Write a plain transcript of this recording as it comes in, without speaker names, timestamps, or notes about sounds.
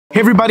Hey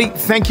everybody,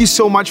 thank you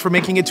so much for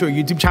making it to our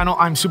YouTube channel.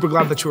 I'm super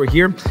glad that you are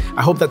here.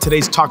 I hope that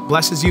today's talk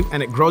blesses you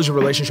and it grows your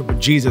relationship with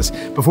Jesus.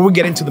 Before we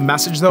get into the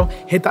message though,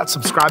 hit that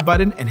subscribe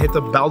button and hit the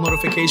bell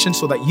notification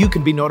so that you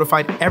can be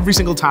notified every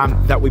single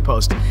time that we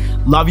post.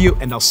 Love you,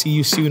 and I'll see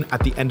you soon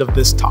at the end of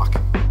this talk.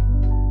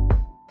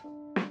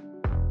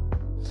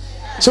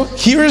 So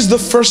here's the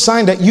first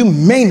sign that you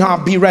may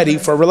not be ready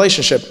for a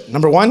relationship.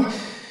 Number one,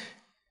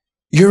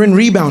 you're in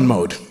rebound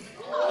mode.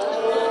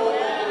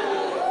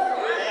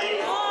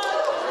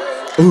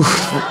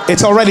 Oof,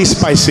 it's already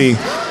spicy.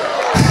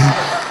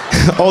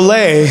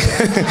 Ole.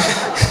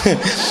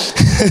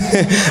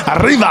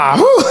 Arriba.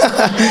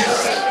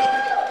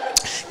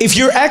 If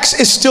your ex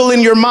is still in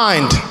your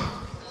mind,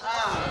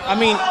 I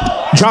mean,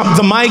 drop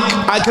the mic,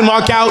 I can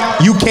walk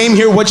out. You came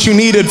here what you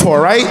needed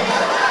for, right?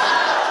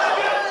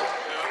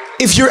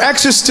 If your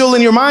ex is still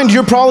in your mind,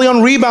 you're probably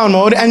on rebound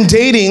mode, and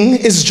dating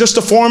is just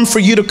a form for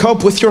you to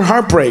cope with your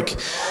heartbreak.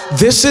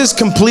 This is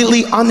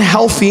completely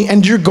unhealthy,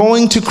 and you're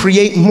going to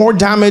create more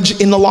damage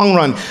in the long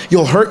run.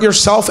 You'll hurt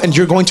yourself, and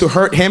you're going to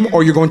hurt him,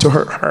 or you're going to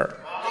hurt her.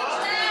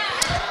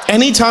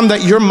 Anytime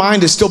that your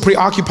mind is still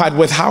preoccupied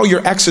with how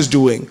your ex is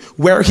doing,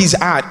 where he's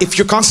at, if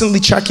you're constantly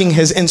checking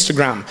his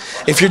Instagram,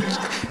 if you're,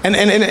 and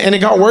it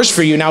got worse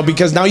for you now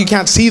because now you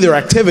can't see their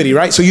activity,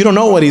 right? So you don't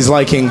know what he's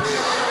liking.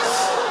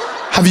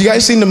 Have you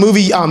guys seen the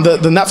movie,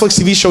 the Netflix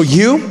TV show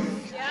You?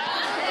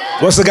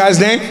 Yeah. What's the guy's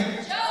name?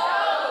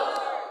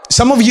 Joe.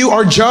 Some of you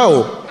are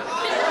Joe.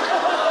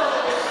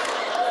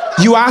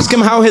 You ask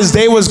him how his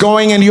day was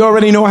going and you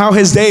already know how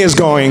his day is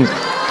going.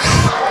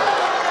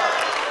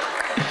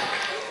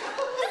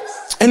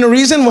 And the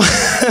reason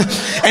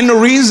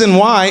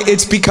why,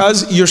 it's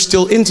because you're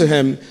still into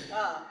him.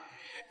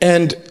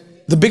 And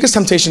the biggest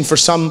temptation for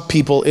some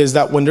people is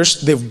that when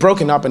they've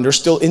broken up and they're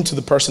still into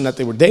the person that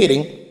they were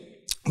dating,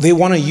 they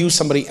want to use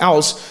somebody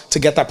else to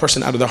get that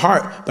person out of their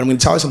heart. But I'm going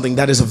to tell you something,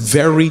 that is a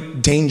very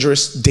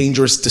dangerous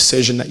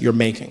decision that you're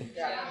making.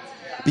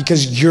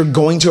 Because you're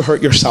going to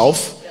hurt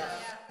yourself,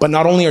 but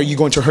not only are you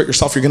going to hurt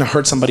yourself, you're going to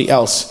hurt somebody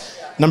else.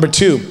 Number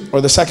two,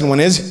 or the second one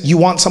is, you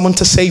want someone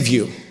to save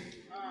you.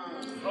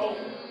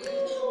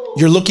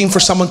 You're looking for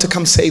someone to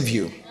come save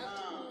you.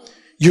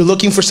 You're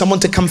looking for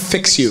someone to come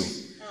fix you.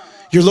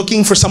 You're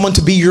looking for someone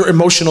to be your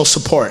emotional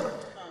support.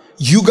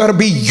 You got to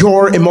be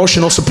your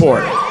emotional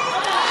support.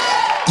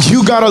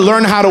 You gotta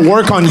learn how to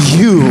work on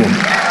you.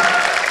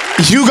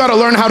 You gotta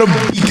learn how to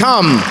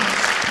become,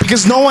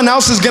 because no one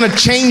else is gonna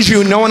change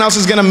you. No one else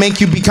is gonna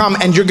make you become,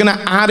 and you're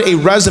gonna add a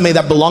resume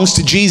that belongs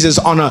to Jesus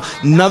on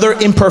another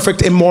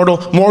imperfect,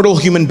 mortal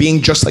human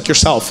being just like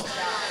yourself.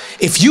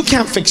 If you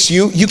can't fix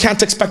you, you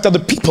can't expect other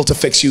people to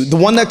fix you. The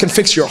one that can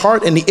fix your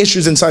heart and the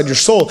issues inside your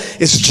soul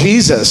is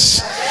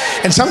Jesus.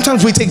 And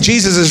sometimes we take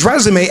Jesus'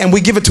 resume and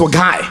we give it to a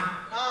guy.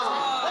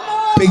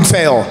 Big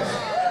fail.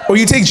 Or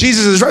you take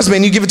Jesus' resume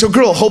and you give it to a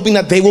girl, hoping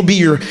that they will be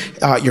your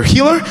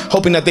healer,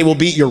 hoping that they will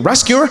be your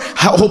rescuer,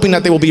 hoping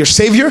that they will be your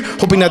savior,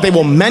 hoping that they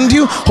will mend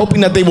you,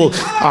 hoping that they will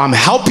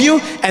help you.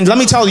 And let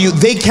me tell you,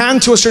 they can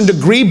to a certain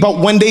degree, but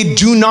when they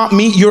do not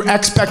meet your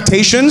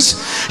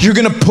expectations, you're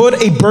gonna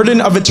put a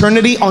burden of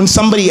eternity on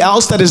somebody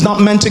else that is not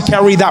meant to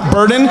carry that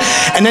burden.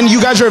 And then you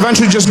guys are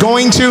eventually just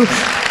going to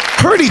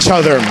hurt each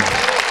other.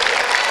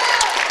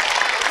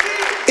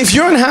 If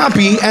you're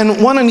unhappy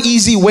and want an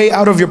easy way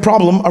out of your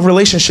problem, a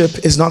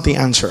relationship is not the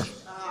answer.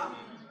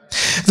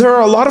 There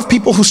are a lot of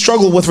people who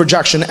struggle with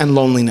rejection and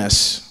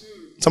loneliness.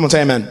 Someone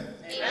say amen.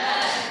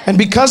 Amen. And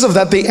because of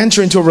that, they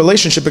enter into a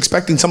relationship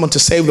expecting someone to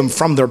save them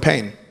from their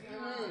pain.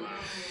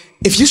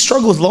 If you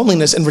struggle with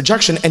loneliness and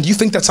rejection and you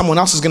think that someone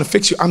else is going to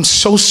fix you, I'm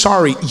so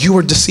sorry, you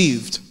are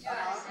deceived.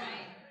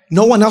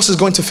 No one else is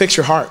going to fix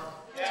your heart.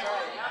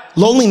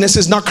 Loneliness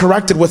is not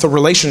corrected with a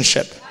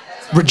relationship.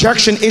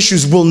 Rejection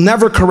issues will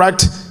never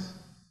correct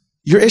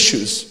your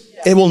issues.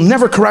 It will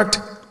never correct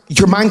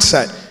your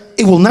mindset.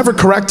 It will never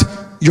correct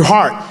your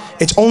heart.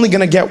 It's only going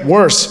to get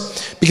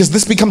worse because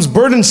this becomes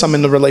burdensome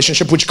in the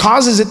relationship, which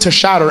causes it to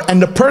shatter. And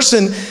the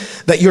person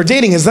that you're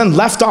dating is then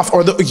left off,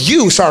 or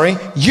you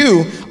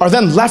are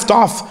then left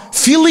off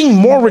feeling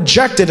more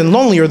rejected and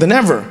lonelier than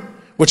ever,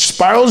 which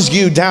spirals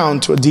you down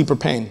to a deeper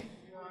pain.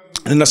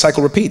 And then the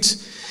cycle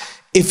repeats.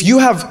 If you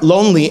have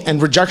lonely and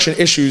rejection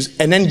issues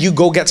and then you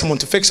go get someone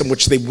to fix them,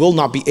 which they will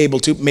not be able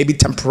to, maybe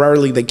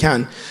temporarily they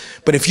can,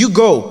 but if you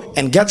go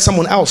and get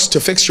someone else to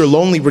fix your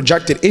lonely,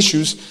 rejected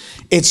issues,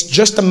 it's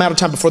just a matter of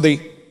time before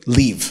they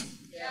leave.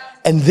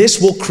 And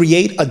this will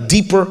create a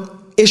deeper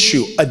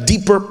issue, a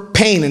deeper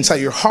pain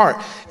inside your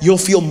heart. You'll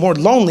feel more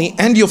lonely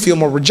and you'll feel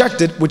more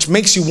rejected, which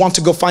makes you want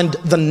to go find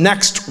the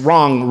next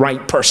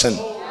right person.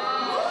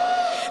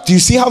 Do you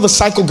see how the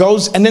cycle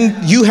goes? And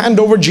then you hand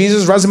over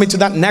Jesus' resume to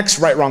that next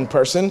wrong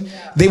person.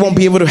 They won't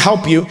be able to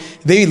help you.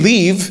 They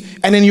leave,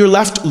 and then you're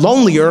left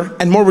lonelier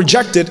and more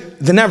rejected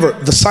than ever.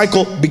 The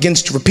cycle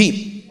begins to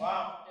repeat.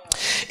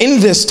 In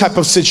this type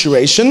of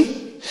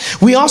situation,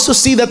 we also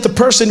see that the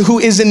person who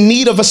is in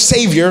need of a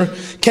savior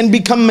can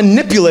become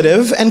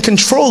manipulative and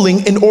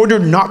controlling in order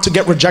not to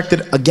get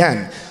rejected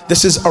again.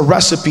 This is a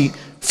recipe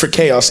for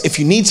chaos. If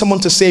you need someone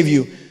to save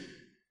you,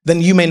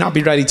 then you may not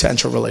be ready to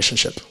enter a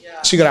relationship.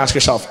 So you got to ask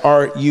yourself,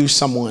 are you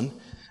someone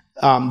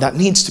that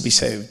needs to be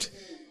saved?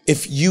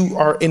 If you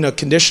are in a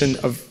condition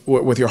of,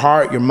 with your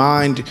heart, your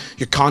mind,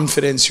 your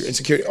confidence, your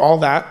insecurity, all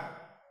that,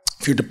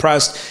 if you're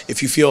depressed,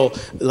 if you feel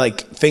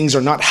like things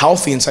are not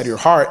healthy inside your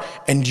heart,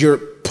 and you're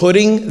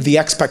putting the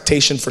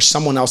expectation for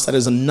someone else that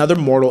is another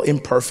mortal,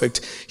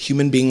 imperfect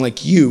human being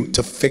like you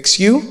to fix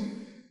you,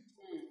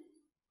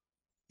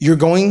 you're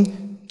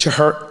going to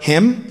hurt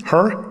him,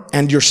 her,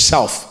 and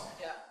yourself.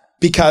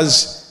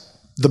 Because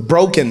the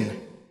broken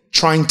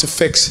trying to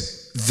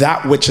fix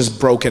that which is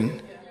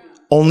broken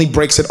only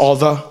breaks it all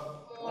the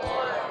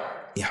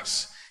more.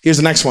 Yes. Here's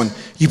the next one.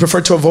 You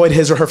prefer to avoid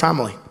his or her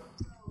family.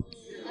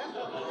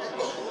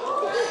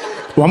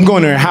 Well, I'm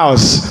going to your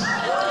house.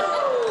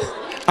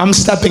 I'm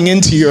stepping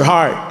into your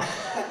heart.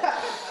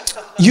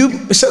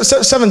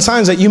 Seven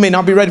signs that you may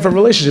not be ready for a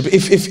relationship.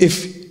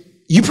 If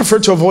you prefer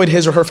to avoid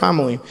his or her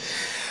family.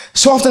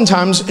 So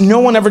oftentimes, no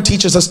one ever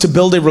teaches us to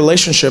build a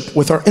relationship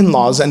with our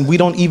in-laws, and we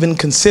don't even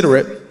consider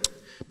it.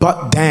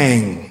 But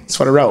dang, that's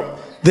what I wrote.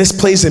 This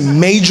plays a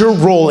major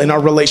role in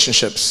our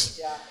relationships.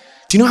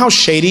 Do you know how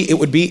shady it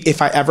would be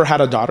if I ever had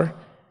a daughter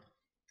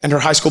and her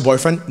high school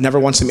boyfriend never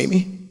wants to meet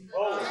me?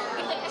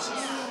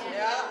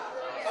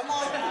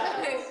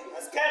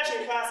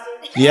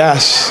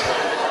 Yes.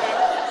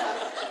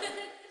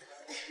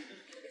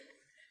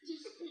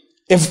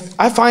 If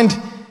I find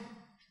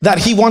that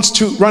he wants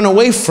to run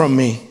away from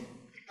me,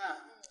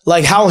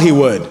 like how he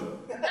would,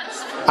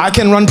 I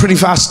can run pretty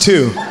fast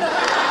too.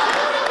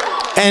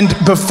 And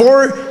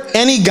before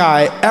any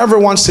guy ever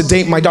wants to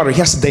date my daughter, he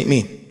has to date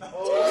me.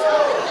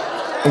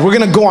 And we're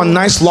gonna go on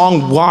nice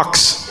long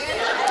walks.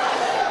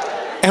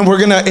 And we're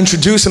gonna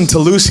introduce him to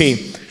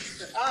Lucy,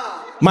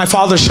 my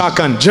father's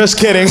shotgun. Just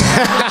kidding.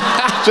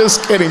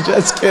 Just kidding,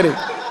 just kidding.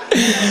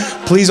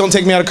 Please don't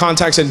take me out of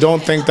context and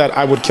don't think that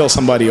I would kill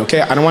somebody, okay?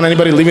 I don't want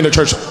anybody leaving the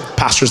church.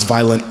 Pastor's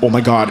violent. Oh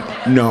my God.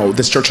 No,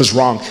 this church is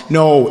wrong.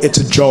 No, it's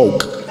a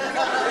joke.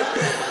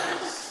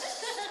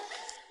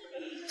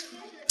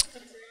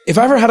 If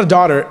I ever had a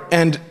daughter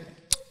and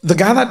the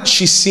guy that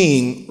she's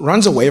seeing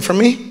runs away from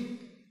me,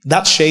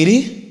 that's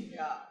shady.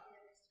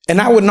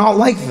 And I would not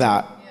like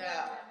that.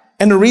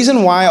 And the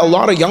reason why a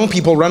lot of young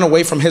people run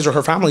away from his or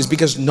her family is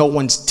because no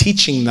one's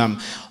teaching them.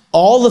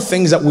 All the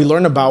things that we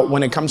learn about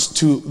when it comes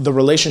to the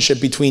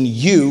relationship between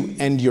you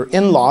and your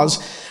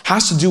in-laws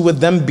has to do with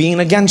them being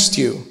against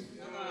you.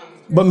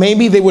 But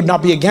maybe they would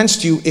not be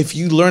against you if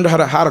you learned how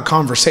to have a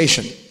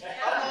conversation.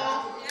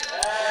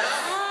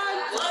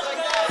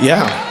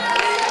 Yeah.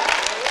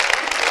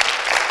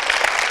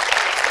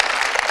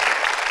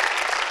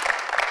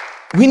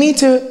 We need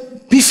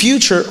to be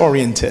future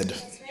oriented.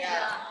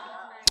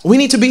 We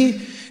need to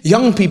be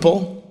young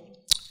people,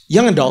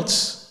 young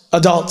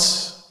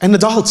adults, and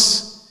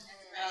adults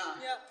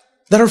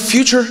that are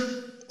future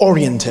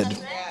oriented.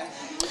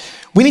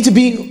 We need to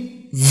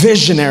be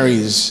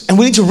visionaries, and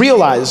we need to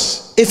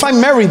realize if I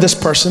marry this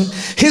person,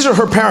 his or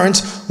her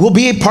parents will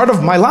be a part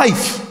of my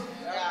life.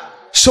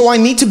 So I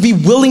need to be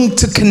willing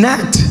to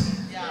connect.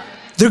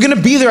 They're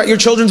gonna be there at your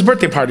children's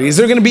birthday parties.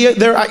 They're gonna be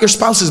there at your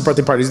spouse's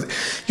birthday parties.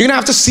 You're gonna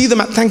have to see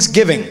them at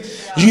Thanksgiving.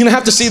 You're gonna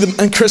have to see them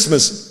at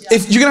Christmas.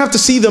 You're gonna have to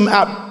see them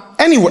at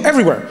anywhere,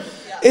 everywhere.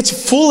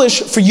 It's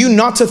foolish for you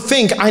not to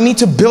think I need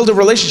to build a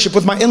relationship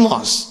with my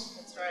in-laws.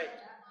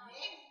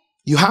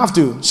 You have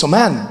to. So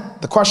man,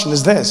 the question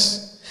is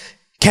this.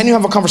 Can you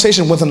have a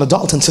conversation with an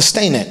adult and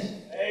sustain it?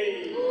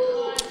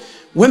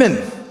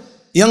 Women,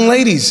 young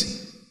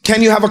ladies,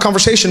 can you have a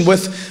conversation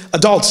with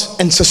adults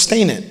and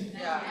sustain it?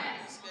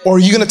 Or are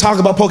you going to talk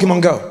about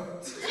Pokemon Go?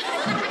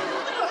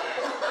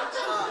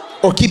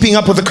 Or keeping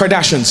up with the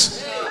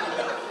Kardashians?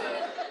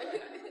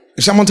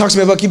 If someone talks to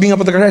me about keeping up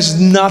with the Kardashians,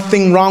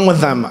 nothing wrong with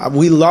them.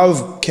 We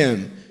love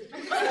Kim.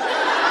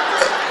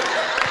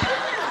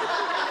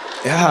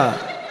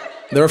 Yeah.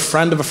 They're a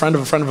friend of a friend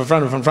of a friend of a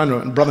friend of a friend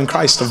of a brother in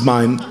Christ of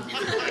mine.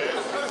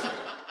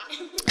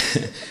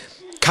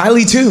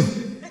 Kylie too.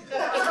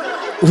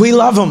 We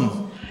love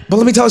them. But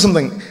let me tell you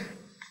something.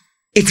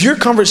 If your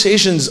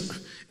conversations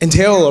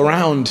entail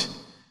around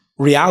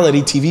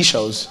reality TV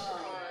shows,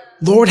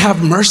 Lord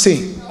have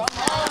mercy.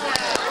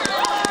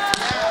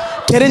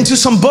 Get into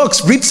some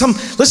books, read some,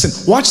 listen,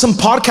 watch some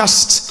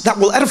podcasts that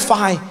will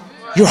edify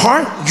your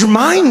heart, your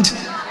mind.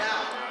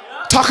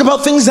 Talk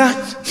about things that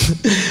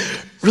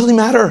really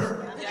matter.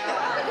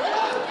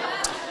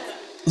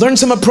 Learn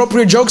some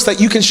appropriate jokes that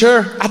you can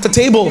share at the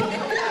table.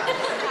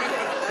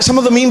 Some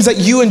of the memes that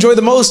you enjoy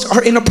the most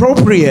are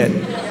inappropriate.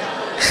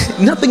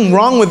 Nothing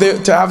wrong with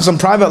it to have some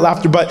private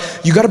laughter,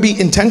 but you got to be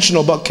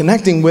intentional about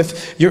connecting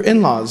with your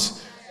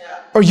in-laws.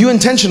 Are you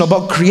intentional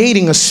about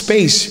creating a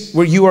space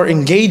where you are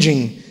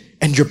engaging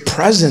and you're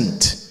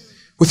present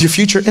with your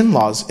future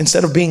in-laws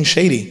instead of being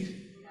shady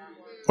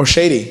or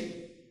shady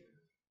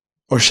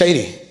or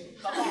shady?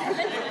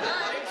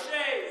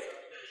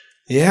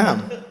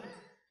 Yeah.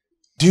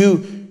 Do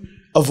you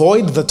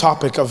avoid the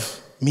topic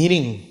of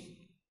meeting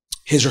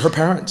his or her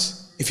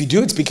parents? If you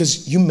do, it's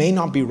because you may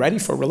not be ready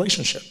for a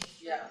relationship.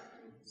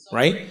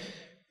 Right?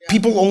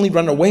 People only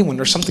run away when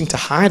there's something to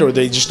hide or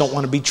they just don't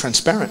want to be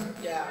transparent.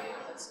 Yeah,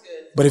 that's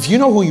good. But if you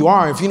know who you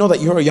are, if you know that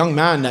you're a young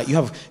man, that you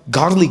have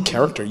godly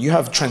character, you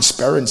have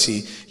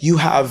transparency, you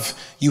have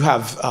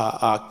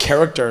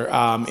character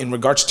in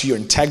regards to your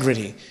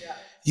integrity,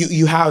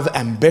 you have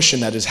ambition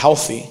that is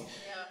healthy,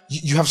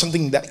 you have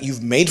something that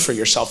you've made for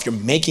yourself, you're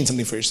making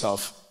something for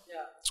yourself,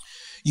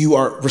 you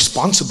are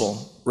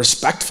responsible,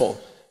 respectful,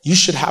 you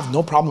should have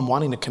no problem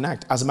wanting to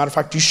connect. As a matter of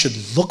fact, you should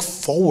look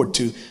forward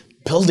to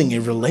building a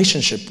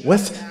relationship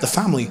with the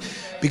family,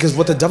 because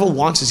what the devil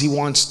wants is he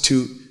wants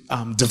to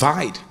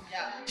divide.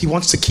 He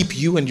wants to keep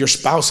you and your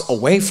spouse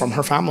away from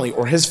her family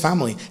or his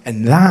family,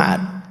 and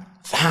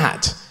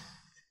that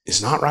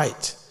is not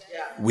right.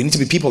 We need to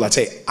be people that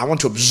say, I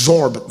want to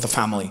absorb the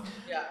family.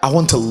 I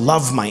want to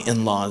love my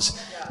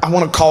in-laws. I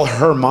want to call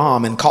her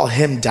mom and call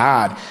him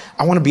dad.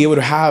 I want to be able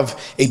to have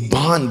a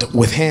bond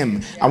with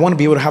him. I want to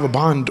be able to have a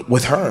bond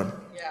with her.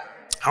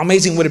 How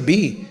amazing would it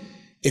be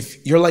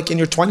if you're like in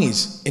your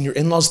 20s and your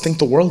in-laws think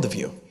the world of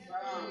you?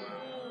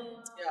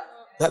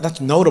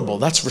 That's notable.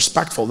 That's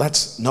respectful.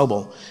 That's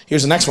noble.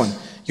 Here's the next one.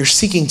 You're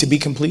seeking to be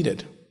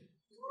completed.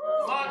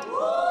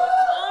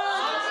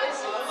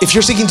 If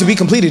you're seeking to be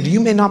completed, you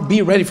may not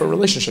be ready for a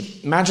relationship.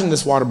 Imagine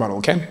this water bottle,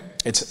 okay?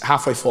 It's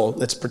halfway full.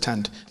 Let's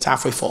pretend it's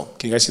halfway full.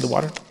 Can you guys see the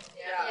water?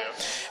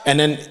 Yeah. And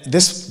then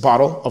this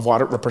bottle of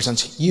water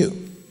represents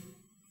you.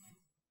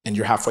 And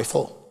you're halfway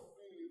full.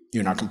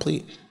 You're not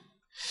complete.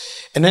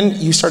 And then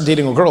you start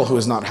dating a girl who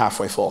is not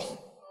halfway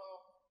full.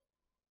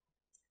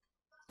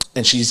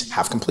 And she's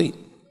half complete.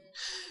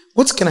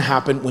 What's going to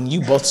happen when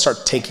you both start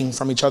taking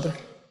from each other?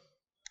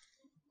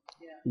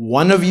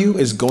 One of you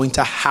is going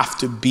to have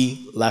to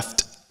be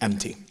left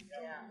empty.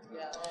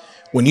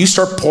 When you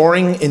start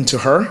pouring into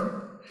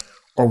her,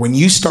 or when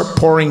you start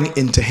pouring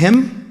into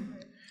him,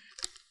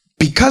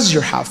 because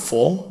you're half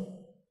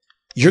full,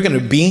 you're going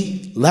to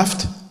be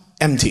left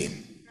empty.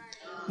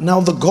 Now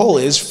the goal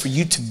is for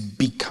you to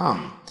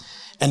become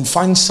and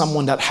find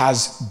someone that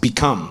has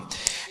become.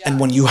 And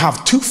when you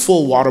have two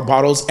full water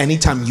bottles,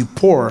 anytime you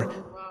pour,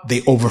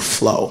 they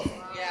overflow.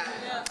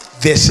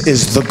 This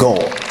is the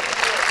goal.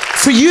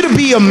 For you to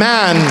be a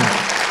man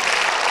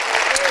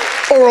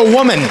or a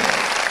woman,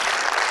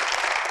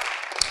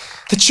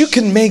 that you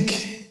can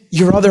make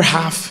your other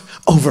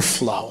half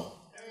overflow.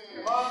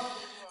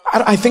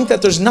 I think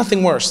that there's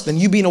nothing worse than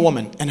you being a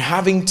woman and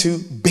having to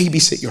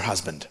babysit your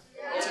husband.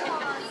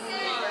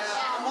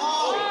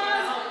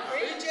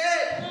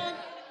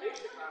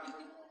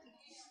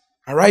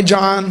 All right,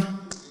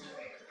 John.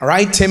 All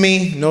right,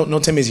 Timmy. No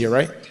Timmy's here,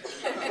 right?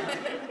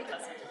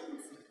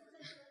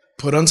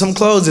 Put on some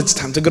clothes. It's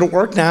time to go to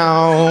work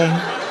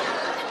now.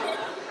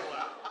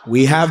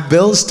 We have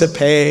bills to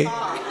pay.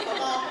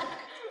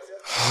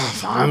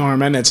 5 more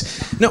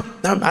minutes. No,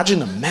 now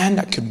imagine a man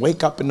that could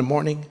wake up in the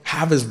morning,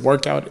 have his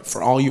workout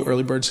for all you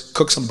early birds,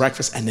 cook some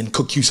breakfast, and then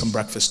cook you some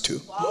breakfast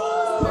too.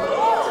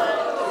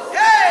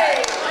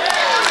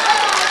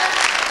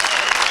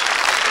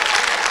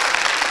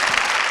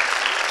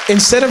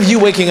 Instead of you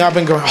waking up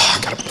and going, oh,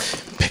 I gotta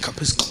pick up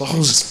his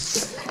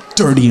clothes,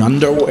 dirty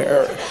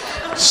underwear,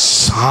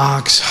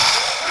 socks,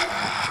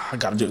 I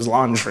gotta do his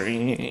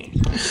laundry.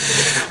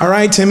 All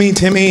right, Timmy,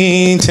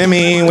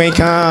 wake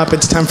up.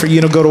 It's time for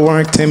you to go to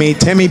work, Timmy.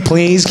 Timmy,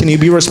 please, can you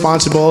be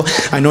responsible?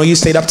 I know you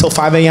stayed up till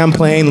 5 a.m.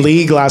 playing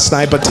League last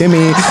night, but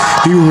Timmy,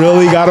 you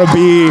really gotta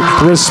be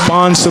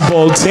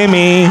responsible,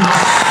 Timmy.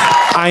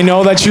 I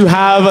know that you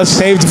have a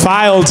saved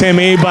file,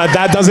 Timmy, but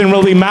that doesn't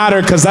really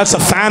matter because that's a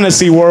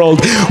fantasy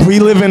world. We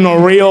live in a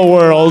real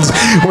world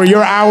where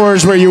your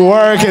hours where you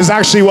work is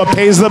actually what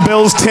pays the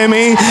bills,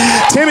 Timmy.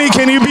 Timmy,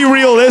 can you be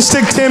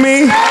realistic,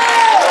 Timmy?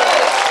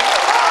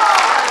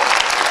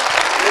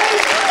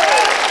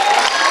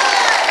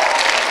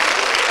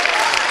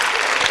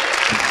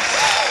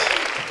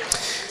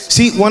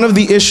 See, one of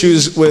the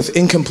issues with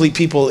incomplete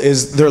people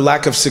is their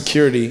lack of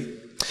security.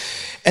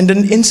 And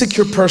an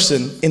insecure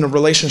person in a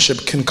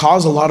relationship can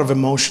cause a lot of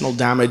emotional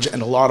damage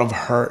and a lot of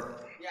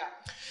hurt.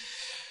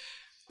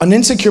 An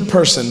insecure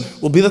person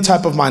will be the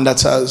type of mind that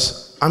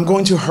says, I'm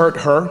going to hurt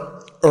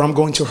her or I'm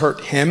going to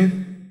hurt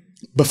him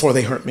before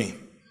they hurt me.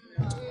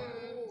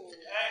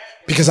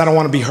 Because I don't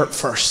want to be hurt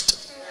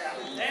first.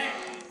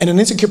 And an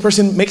insecure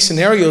person makes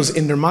scenarios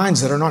in their minds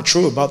that are not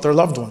true about their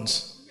loved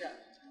ones.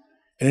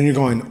 And then you're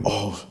going,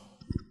 oh,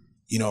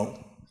 you know,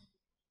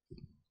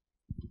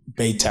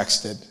 Bae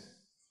texted.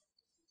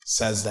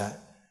 Says that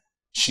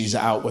she's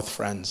out with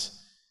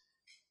friends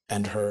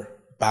and her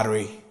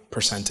battery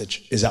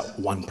percentage is at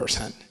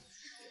 1%.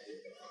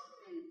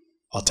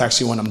 I'll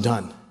text you when I'm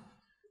done.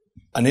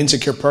 An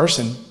insecure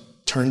person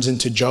turns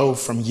into Joe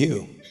from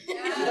You.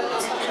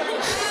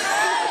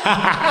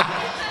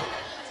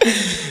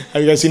 Have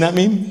you guys seen that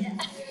meme?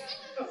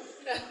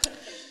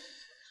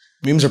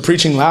 Memes are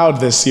preaching loud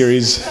this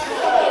series.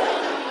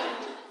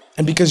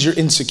 And because you're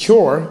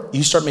insecure,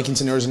 you start making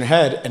scenarios in your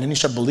head, and then you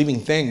start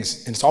believing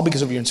things, and it's all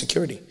because of your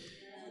insecurity.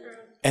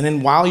 And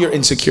then while you're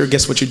insecure,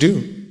 guess what you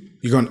do?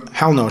 You're going,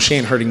 hell no, she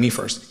ain't hurting me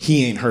first.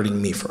 He ain't hurting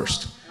me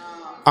first.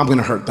 I'm going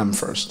to hurt them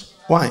first.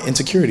 Why?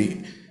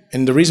 Insecurity.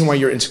 And the reason why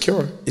you're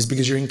insecure is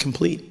because you're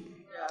incomplete.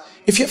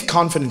 If you have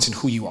confidence in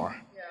who you are,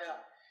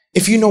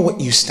 if you know what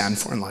you stand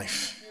for in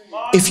life,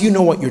 if you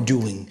know what you're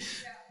doing,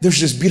 there's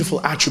this beautiful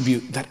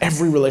attribute that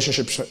every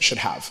relationship should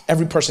have.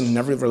 Every person in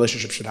every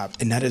relationship should have,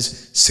 and that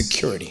is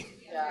security.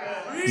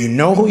 You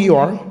know who you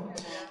are,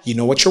 you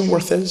know what your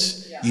worth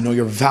is, you know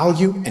your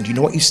value, and you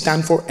know what you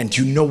stand for, and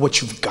you know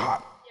what you've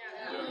got.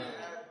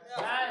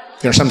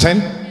 You understand what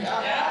I'm saying?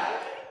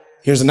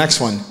 Here's the next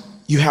one.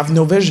 You have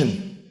no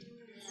vision.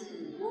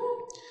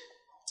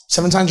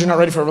 7 times you're not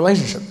ready for a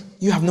relationship.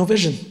 You have no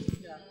vision.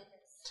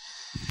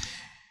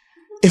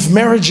 If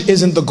marriage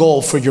isn't the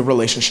goal for your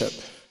relationship,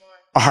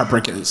 a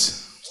heartbreak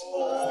is.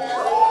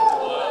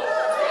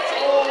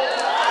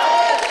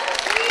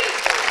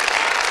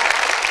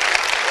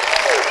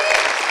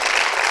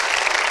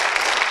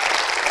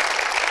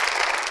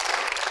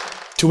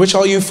 To which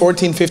all you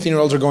 14,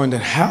 15-year-olds are going to,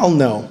 hell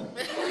no.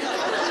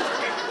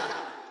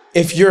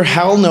 If your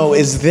hell no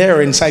is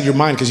there inside your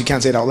mind, because you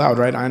can't say it out loud,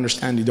 right? I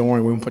understand you, don't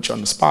worry, we won't put you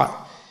on the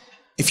spot.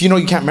 If you know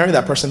you can't marry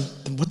that person,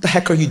 then what the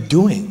heck are you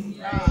doing?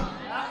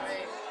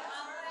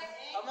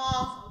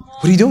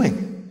 What are you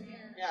doing?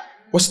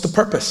 What's the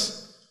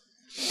purpose?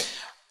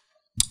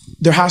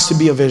 There has to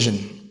be a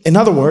vision. In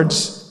other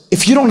words,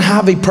 if you don't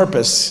have a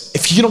purpose,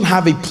 if you don't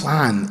have a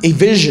plan, a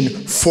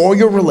vision for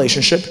your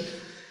relationship,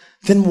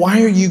 then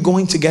why are you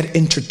going to get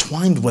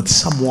intertwined with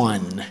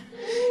someone?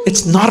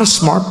 It's not a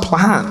smart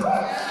plan.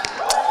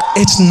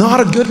 It's not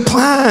a good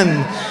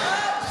plan.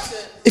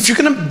 If you're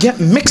gonna get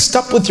mixed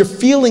up with your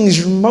feelings,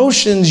 your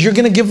emotions, you're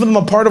gonna give them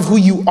a part of who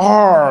you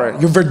are,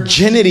 your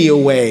virginity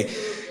away.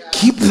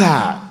 Keep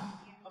that.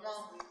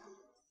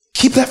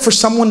 Keep that for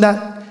someone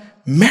that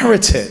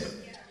merits it,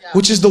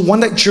 which is the one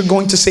that you're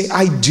going to say,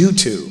 I do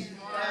to.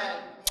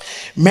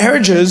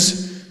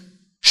 Marriages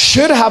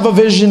should have a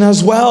vision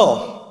as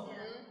well.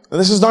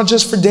 This is not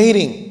just for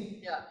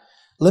dating.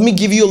 Let me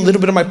give you a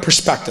little bit of my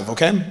perspective,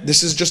 okay?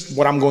 This is just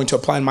what I'm going to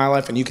apply in my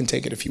life, and you can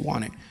take it if you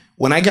want it.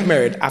 When I get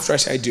married, after I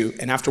say I do,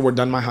 and after we're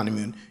done my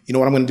honeymoon, you know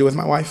what I'm going to do with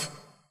my wife?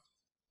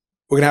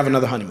 We're going to have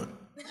another honeymoon.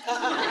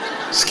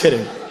 Just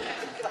kidding.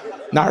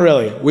 Not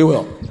really. We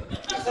will.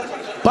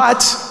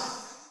 But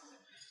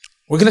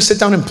we're going to sit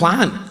down and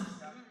plan.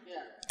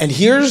 And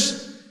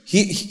here's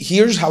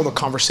how the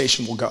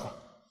conversation will go.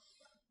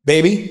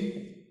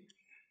 Baby,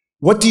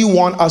 what do you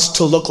want us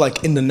to look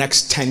like in the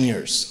next 10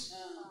 years?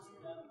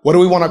 What do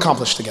we want to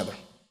accomplish together?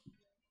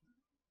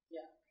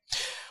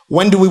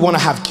 When do we want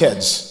to have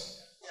kids?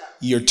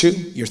 Year 2,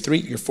 year 3,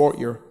 year 4,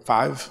 year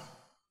 5,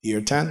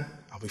 year 10.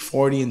 I'll be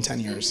 40 in 10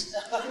 years.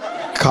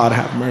 God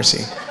have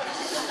mercy.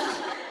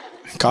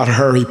 God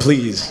hurry,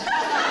 please.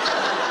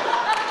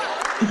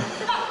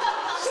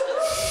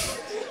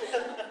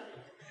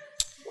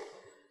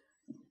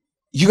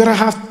 You gotta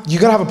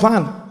have a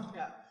plan.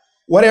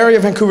 What area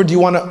of Vancouver do you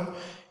want to,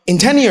 in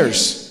 10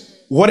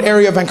 years, what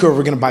area of Vancouver are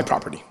we going to buy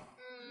property?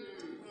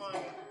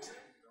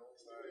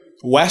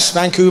 West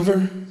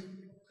Vancouver,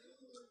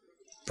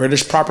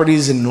 British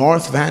properties in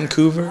North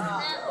Vancouver,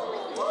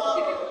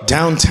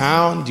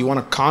 downtown. Do you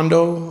want a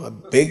condo, a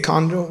big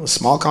condo, a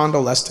small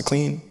condo, less to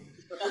clean?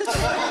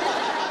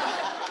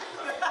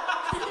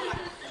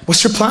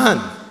 What's your plan?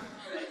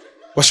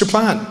 What's your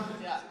plan?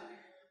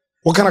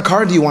 What kind of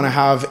car do you want to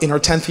have in our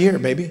 10th year,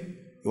 baby?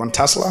 You want a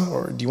Tesla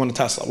or do you want a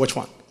Tesla? Which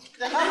one?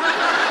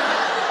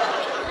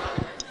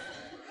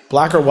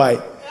 Black or white?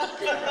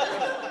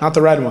 Not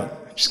the red one.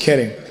 Just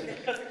kidding.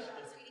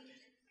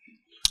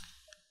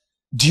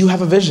 Do you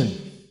have a vision?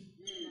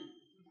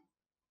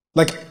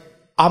 Like,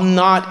 I'm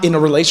not in a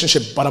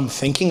relationship, but I'm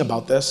thinking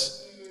about this.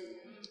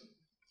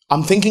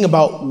 I'm thinking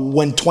about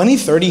when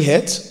 2030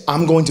 hits,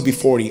 I'm going to be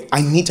 40.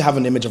 I need to have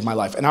an image of my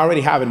life. And I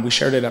already have it. We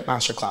shared it at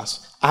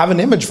Masterclass. I have an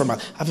image for I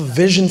have a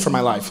vision for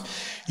my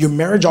life. Your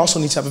marriage also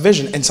needs to have a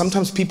vision. And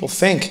sometimes people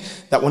think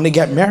that when they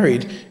get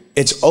married,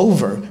 it's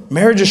over.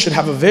 Marriages should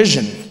have a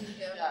vision.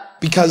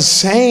 Because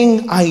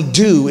saying I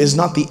do is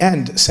not the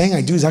end. Saying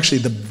I do is actually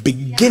the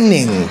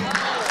beginning.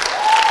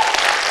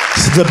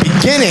 It's the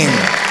beginning.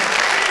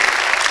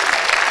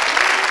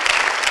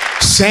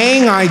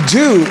 Saying I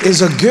do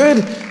is a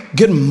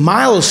good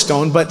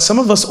milestone, but some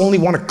of us only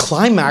want to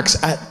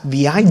climax at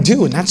the I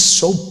do, and that's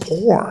so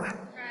poor.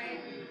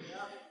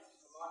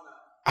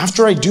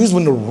 After I do is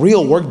when the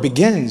real work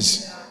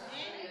begins.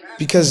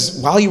 Because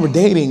while you were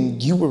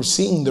dating, you were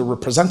seeing the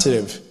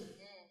representative.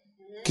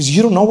 Because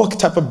you don't know what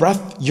type of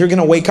breath you're going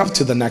to wake up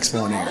to the next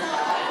morning.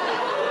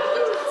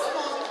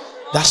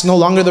 That's no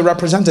longer the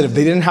representative.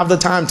 They didn't have the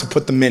time to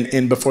put the mint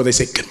in before they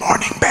say, good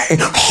morning, babe.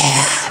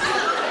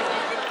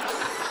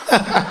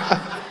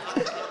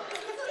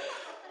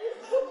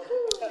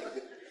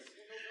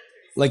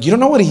 Like, you don't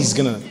know what he's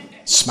going to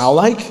smell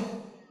like.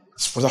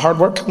 That's where the hard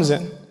work comes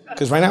in.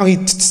 Because right now he...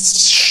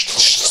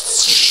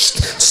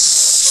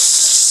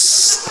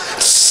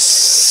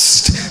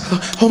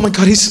 Oh my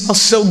God, he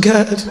smells so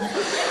good.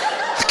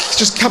 He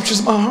just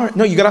captures my heart.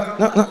 No, you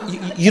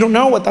don't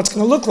know what that's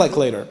going to look like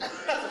later.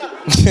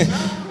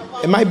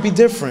 It might be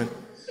different.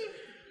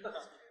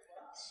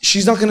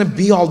 She's not going to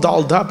be all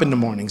dolled up in the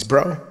mornings,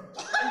 bro.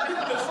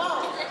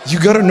 You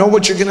gotta know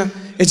what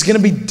it's gonna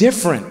be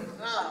different.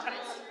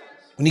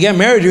 When you get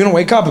married, you're gonna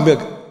wake up and be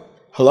like,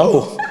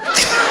 hello.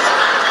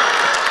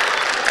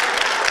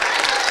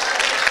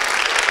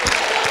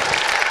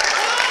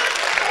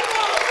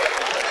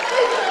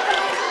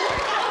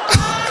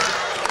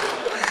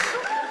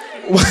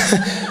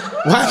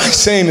 Why am I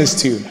saying this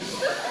to you?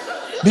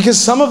 Because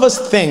some of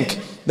us think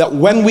that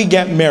when we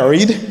get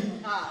married,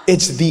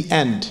 it's the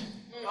end.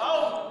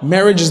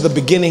 Marriage is the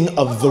beginning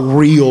of the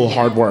real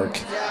hard work.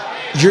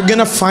 You're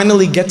gonna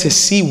finally get to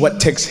see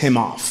what ticks him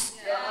off.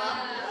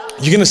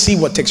 You're gonna see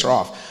what ticks her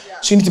off.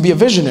 So you need to be a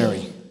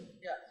visionary.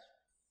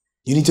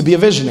 You need to be a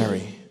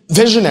visionary.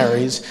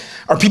 Visionaries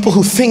are people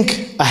who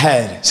think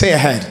ahead. Say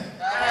ahead.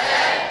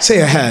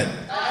 Say ahead.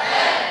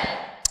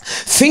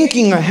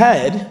 Thinking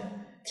ahead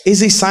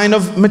is a sign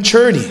of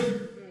maturity.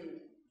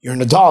 You're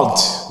an adult.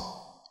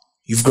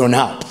 You've grown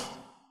up.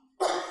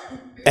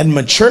 And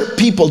mature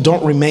people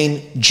don't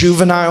remain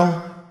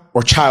juvenile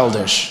or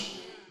childish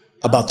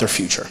about their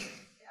future.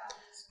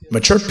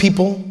 Mature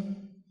people,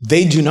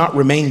 they do not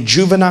remain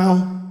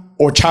juvenile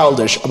or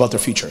childish about their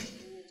future.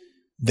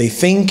 They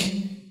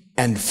think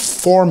and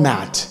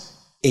format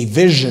a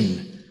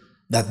vision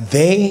that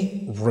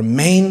they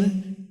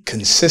remain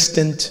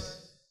consistent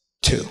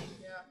to.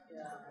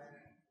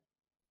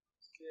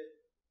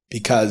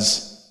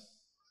 Because,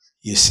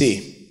 you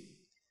see,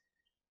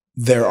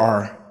 there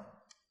are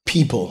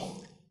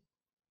people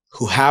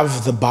who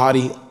have the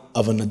body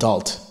of an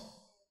adult,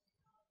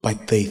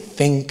 but they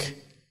think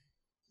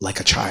like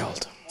a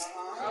child.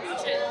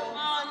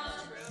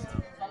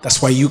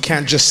 That's why you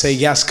can't just say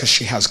yes because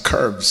she has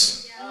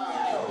curves.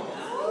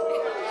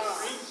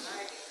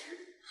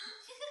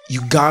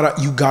 You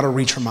gotta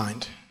reach her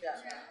mind.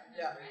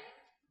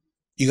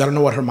 You gotta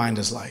know what her mind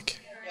is like.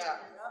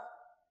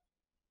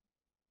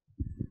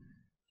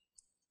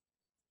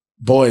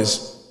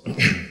 Boys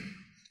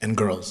and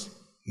girls,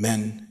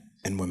 men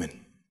and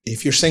women.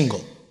 If you're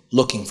single,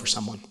 looking for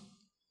someone,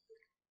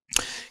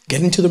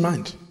 get into their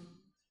mind.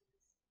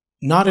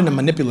 Not in a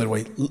manipulative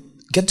way.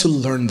 Get to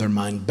learn their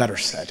mind, better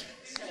said.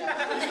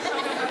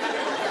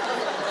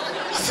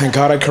 Thank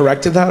God I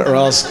corrected that, or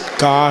else,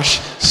 gosh,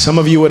 some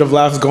of you would have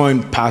left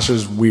going,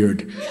 pastor's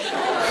weird.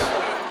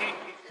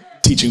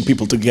 Teaching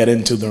people to get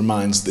into their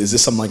minds. Is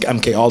this some like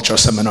MK Ultra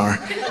seminar?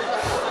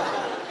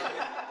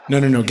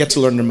 No, get to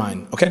learn their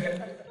mind, okay?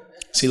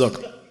 See,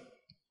 look,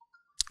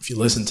 if you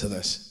listen to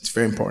this, it's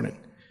very important.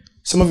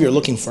 Some of you are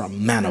looking for a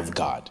man of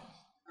God,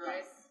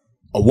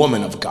 a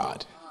woman of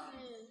God,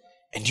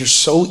 and you're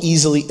so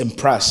easily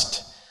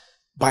impressed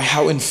by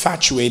how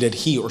infatuated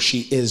he or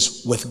she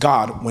is with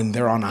God when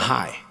they're on a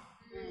high.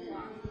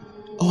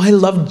 Oh, I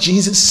love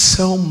Jesus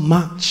so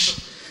much.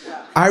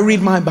 I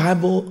read my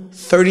Bible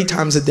 30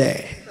 times a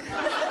day.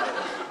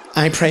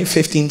 I pray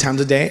 15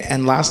 times a day,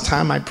 and last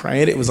time I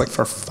prayed, it was like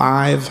for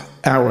 5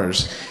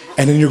 hours.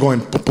 And then you're going,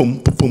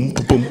 boom, boom, boom,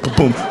 boom, boom,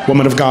 boom.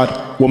 Woman of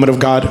God, woman of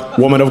God,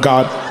 woman of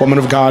God, woman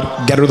of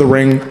God. Get her the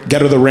ring,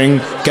 get her the ring,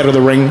 get her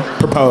the ring,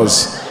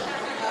 propose.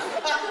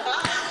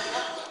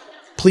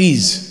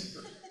 Please,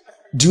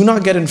 do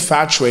not get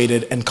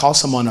infatuated and call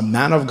someone a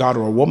man of God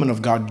or a woman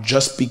of God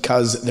just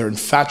because they're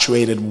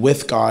infatuated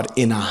with God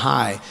in a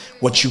high.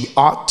 What you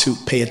ought to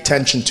pay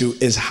attention to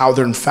is how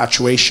their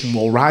infatuation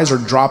will rise or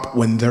drop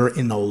when they're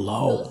in a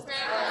low.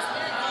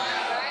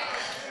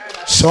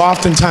 So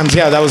oftentimes,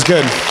 yeah, that was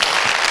good.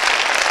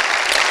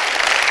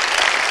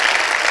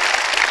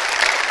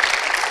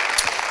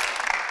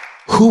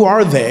 Who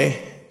are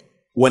they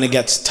when it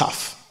gets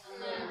tough?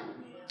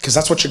 Because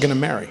that's what you're going to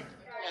marry.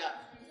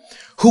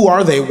 Who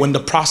are they when the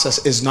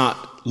process is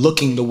not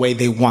looking the way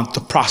they want the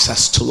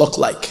process to look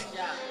like?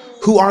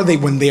 Who are they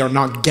when they are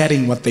not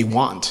getting what they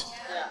want?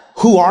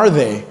 Who are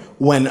they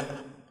when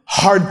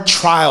hard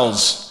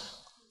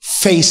trials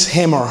face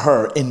him or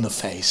her in the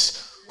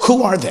face?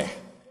 Who are they?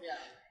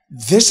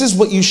 This is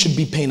what you should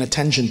be paying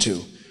attention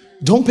to.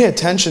 Don't pay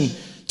attention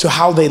to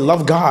how they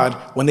love God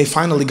when they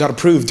finally got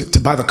approved to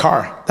buy the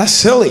car. That's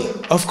silly.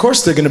 Of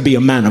course they're going to be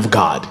a man of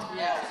God.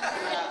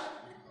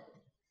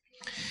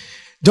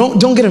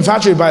 Don't get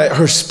infatuated by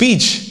her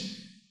speech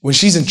when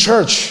she's in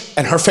church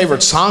and her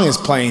favorite song is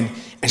playing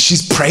and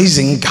she's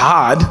praising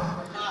God.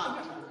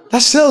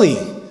 That's silly.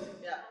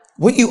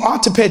 What you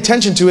ought to pay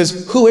attention to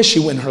is, who is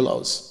she in her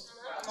lows?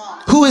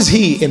 Who is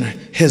he in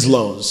his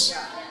lows?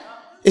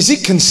 Is he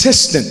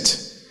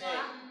consistent?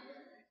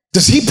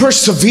 Does he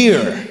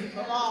persevere?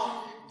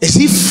 Is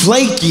he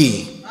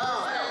flaky?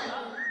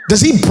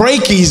 Does he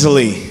break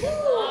easily?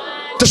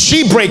 Does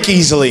she break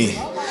easily?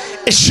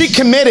 Is she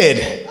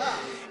committed?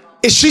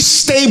 Is she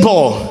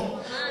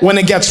stable when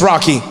it gets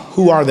rocky?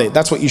 Who are they?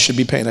 That's what you should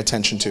be paying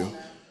attention to.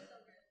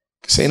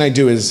 Saying I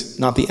do is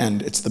not the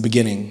end, it's the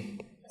beginning.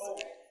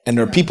 And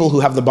there are people who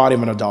have the body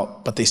of an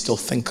adult, but they still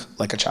think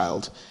like a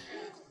child,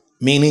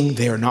 meaning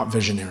they are not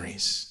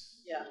visionaries.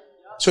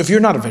 So if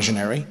you're not a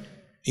visionary,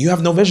 you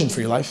have no vision for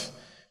your life,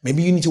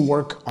 maybe you need to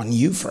work on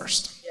you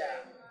first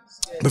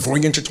before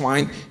you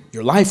intertwine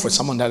your life with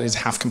someone that is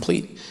half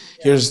complete.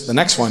 Here's the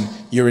next one.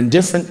 You're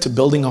indifferent to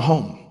building a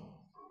home.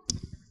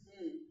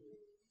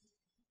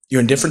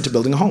 You're indifferent to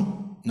building a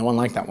home. No one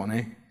liked that one,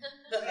 eh?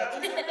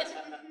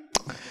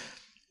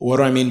 What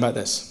do I mean by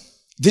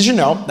this? Did you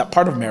know that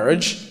part of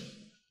marriage,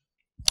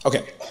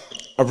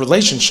 a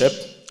relationship,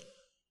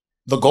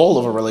 the goal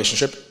of a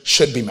relationship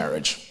should be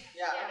marriage.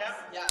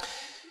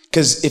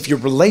 Because if your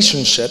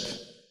relationship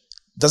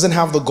doesn't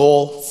have the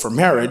goal for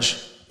marriage,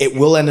 it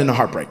will end in a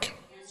heartbreak.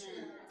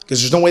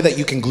 Because there's no way that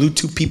you can glue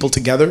two people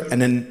together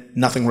and then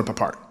nothing rip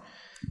apart.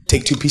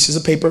 Take two pieces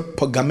of paper,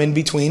 put gum in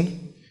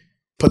between,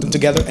 put them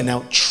together, and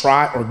now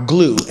try, or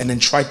glue, and then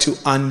try to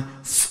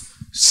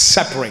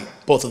separate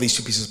both of these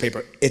two pieces of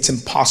paper. It's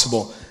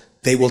impossible.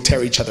 They will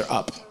tear each other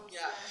up.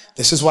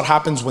 This is what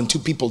happens when two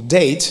people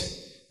date.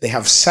 They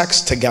have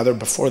sex together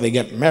before they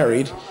get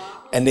married,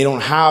 and they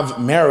don't have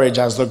marriage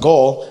as their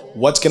goal.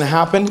 What's going to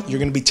happen? You're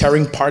going to be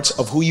tearing parts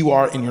of who you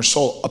are in your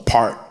soul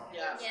apart.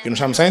 You know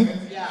what I'm saying?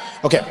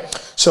 Okay,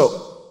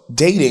 so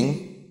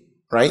dating,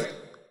 right?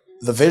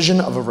 The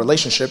vision of a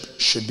relationship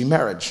should be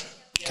marriage.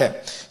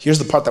 Okay, here's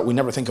the part that we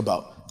never think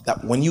about.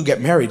 That when you get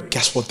married,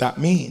 guess what that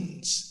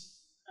means?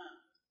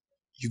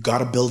 You got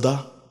to build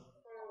a...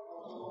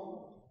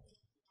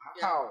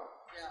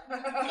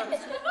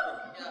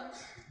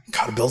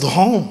 Got to build a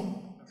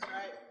home.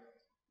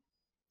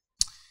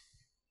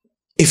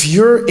 If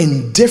you're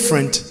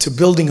indifferent to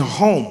building a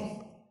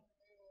home,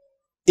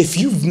 if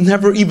you've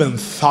never even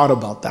thought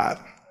about that,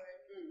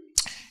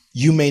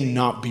 you may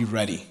not be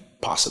ready,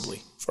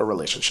 possibly, for a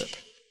relationship.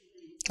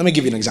 Let me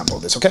give you an example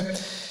of this, okay?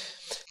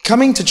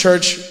 Coming to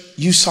church,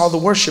 you saw the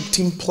worship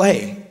team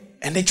play,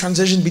 and they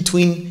transitioned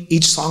between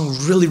each song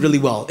really, really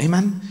well.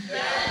 Amen?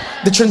 Yeah.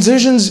 The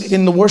transitions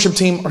in the worship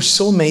team are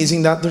so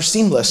amazing that they're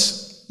seamless.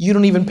 You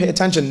don't even pay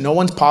attention. No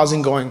one's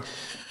pausing going,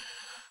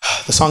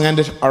 the song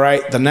ended. All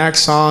right, the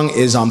next song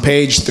is on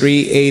page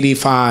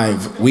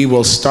 385. We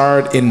will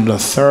start in the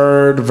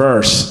third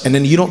verse. And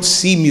then you don't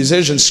see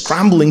musicians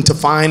scrambling to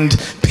find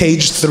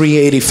page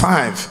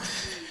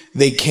 385.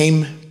 They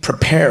came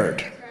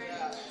prepared.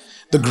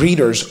 The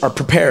greeters are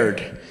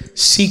prepared.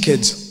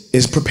 C-Kids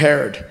is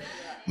prepared.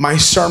 My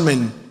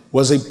sermon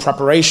was a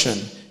preparation.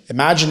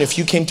 Imagine if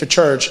you came to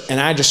church and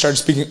I just started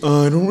speaking,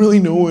 I don't really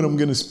know what I'm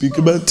going to speak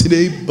about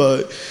today,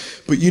 but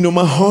you know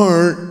my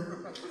heart.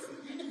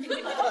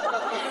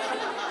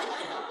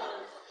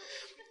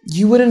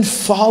 You wouldn't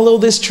follow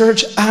this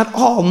church at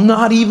all,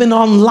 not even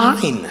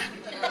online.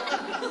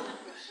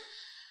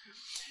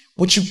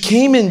 What you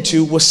came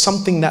into was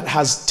something that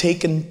has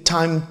taken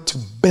time to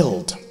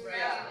build.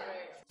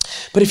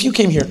 But if you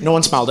came here, no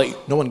one smiled at you,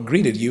 no one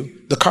greeted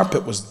you, the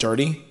carpet was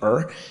dirty,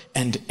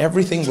 and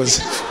everything was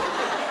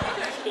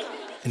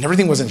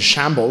in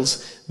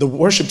shambles. The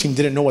worship team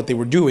didn't know what they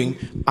were doing.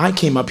 I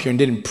came up here and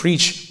didn't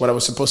preach what I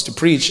was supposed to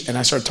preach, and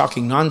I started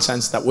talking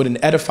nonsense that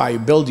wouldn't edify you,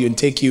 build you, and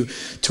take you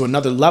to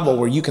another level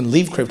where you can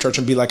leave Crave Church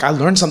and be like, I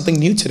learned something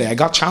new today. I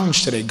got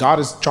challenged today. God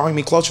is drawing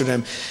me closer to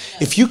Him.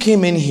 If you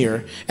came in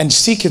here and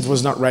C-Kids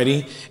was not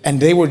ready and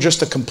they were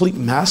just a complete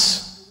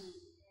mess,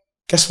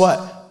 guess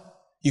what?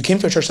 You came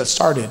to a church that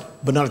started,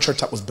 but not a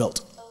church that was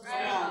built.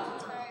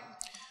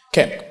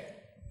 Okay,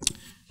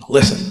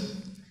 listen.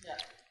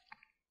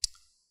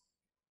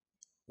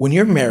 When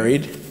you're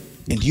married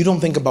and you don't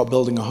think about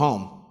building a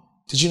home,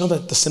 did you know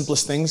that the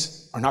simplest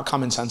things are not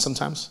common sense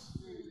sometimes?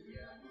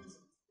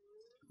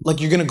 Like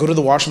you're going to go to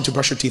the washroom to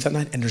brush your teeth at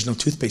night and there's no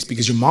toothpaste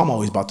because your mom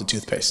always bought the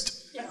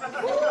toothpaste.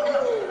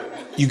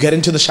 You get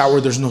into the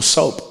shower, there's no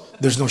soap,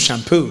 there's no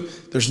shampoo,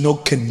 there's no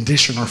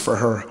conditioner for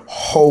her.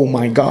 Oh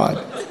my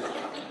God.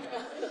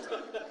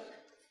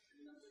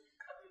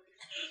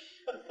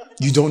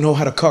 You don't know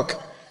how to cook.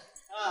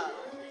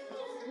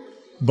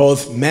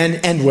 Both men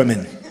and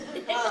women.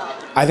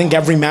 I think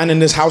every man in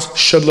this house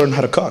should learn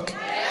how to cook.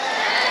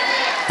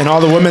 And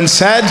all the women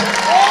said,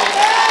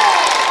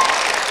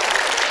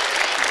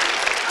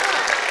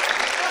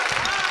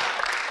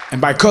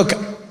 and by cook,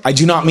 I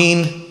do not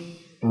mean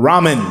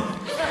ramen,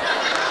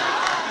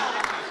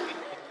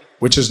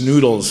 which is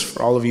noodles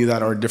for all of you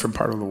that are a different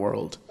part of the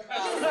world.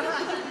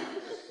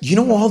 You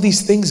know, all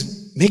these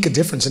things make a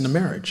difference in the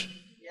marriage.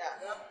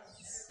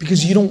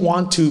 Because you don't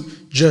want to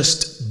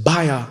just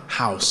buy a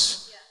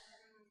house.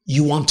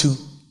 You want to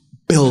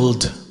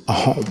build a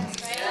home.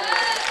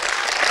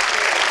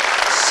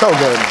 So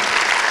good.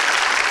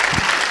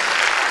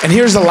 And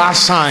here's the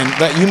last sign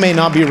that you may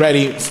not be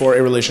ready for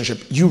a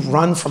relationship. You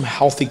run from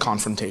healthy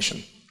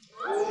confrontation.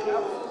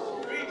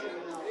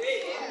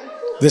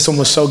 This one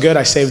was so good,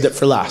 I saved it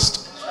for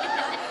last.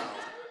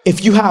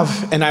 If you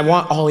have, and I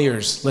want all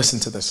ears, listen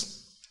to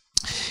this.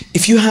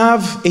 If you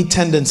have a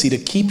tendency to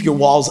keep your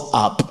walls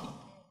up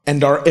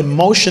and are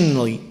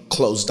emotionally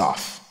closed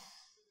off,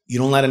 you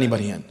don't let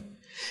anybody in.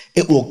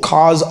 It will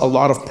cause a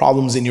lot of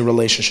problems in your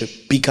relationship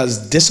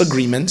because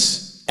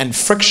disagreements and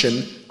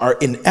friction are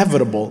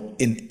inevitable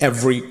in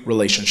every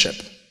relationship.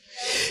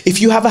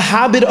 If you have a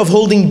habit of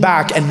holding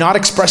back and not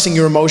expressing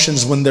your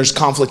emotions when there's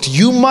conflict,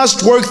 you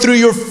must work through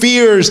your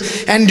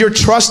fears and your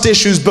trust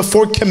issues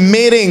before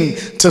committing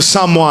to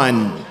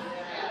someone.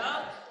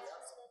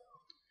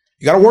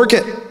 You gotta work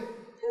it.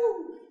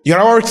 You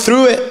gotta work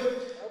through it.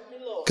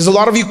 Because a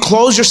lot of you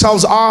close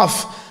yourselves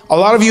off A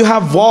lot of you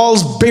have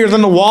walls bigger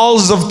than the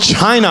walls of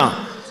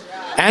China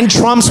and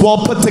Trump's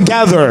wall put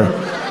together.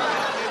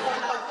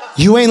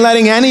 You ain't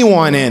letting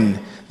anyone in.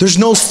 There's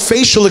no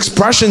facial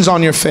expressions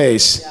on your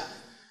face.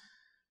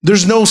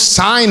 There's no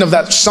sign of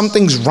that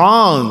something's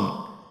wrong.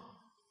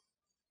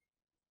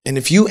 And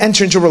if you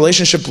enter into a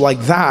relationship like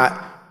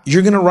that,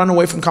 you're going to run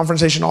away from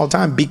confrontation all the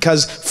time,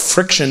 because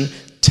friction,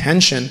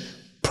 tension,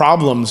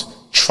 problems,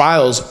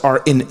 trials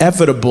are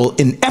inevitable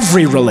in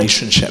every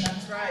relationship.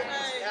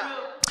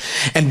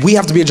 And we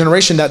have to be a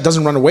generation that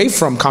doesn't run away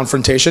from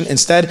confrontation.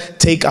 Instead,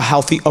 take a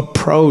healthy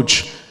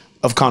approach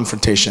of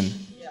confrontation.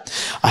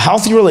 A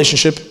healthy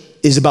relationship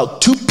is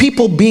about two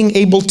people being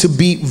able to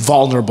be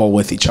vulnerable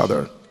with each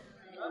other.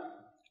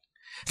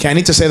 Okay, I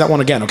need to say that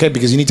one again, okay?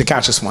 Because you need to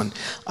catch this one.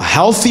 A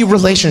healthy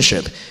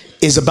relationship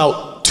is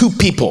about two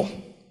people.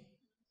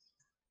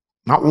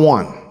 Not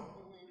one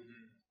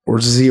or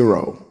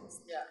zero.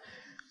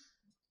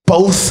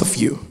 Both of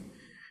you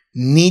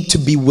need to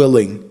be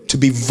willing to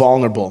be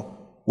vulnerable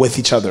with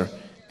each other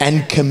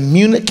and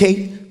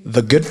communicate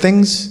the good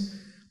things,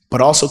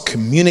 but also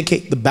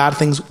communicate the bad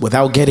things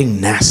without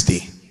getting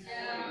nasty.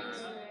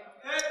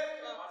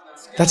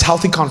 That's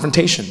healthy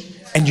confrontation.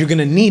 And you're going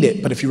to need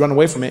it, but if you run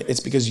away from it, it's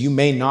because you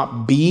may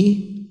not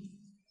be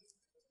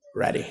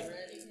ready.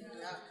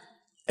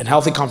 And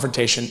healthy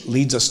confrontation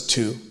leads us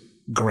to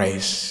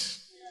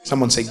grace.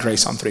 Someone say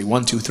grace on 3.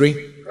 1, 2,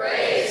 3.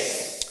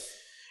 Grace.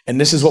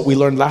 And this is what we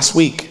learned last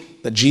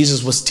week, that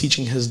Jesus was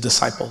teaching his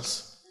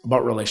disciples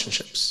about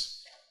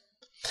relationships.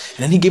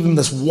 And then he gave them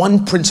this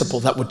one principle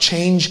that would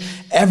change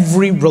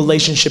every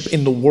relationship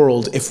in the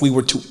world if we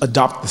were to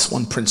adopt this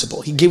one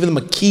principle. He gave them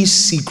a key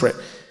secret.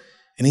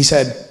 And he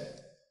said,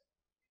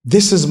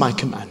 this is my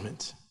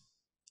commandment.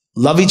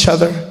 Love each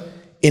other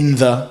in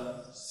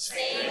the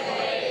same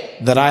way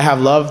that I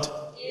have loved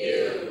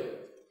you.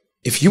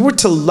 If you were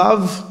to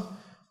love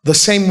the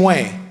same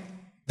way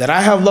that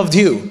I have loved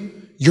you,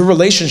 your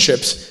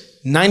relationships,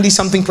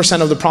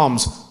 90-something% of the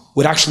problems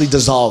would actually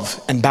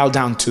dissolve and bow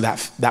down to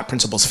that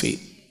principle's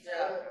feet.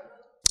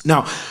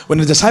 Now, when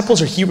the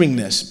disciples are hearing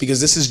this, because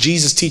this is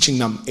Jesus teaching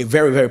them a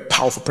very, very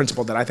powerful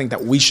principle that I think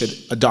that we should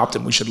adopt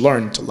and we should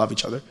learn to love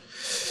each other,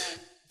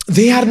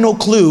 they had no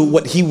clue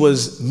what he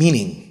was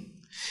meaning.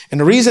 And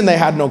the reason they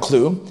had no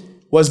clue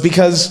was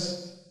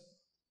because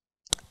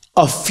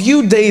a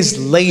few days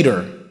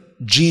later,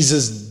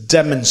 Jesus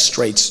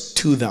demonstrates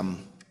to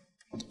them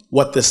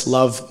what this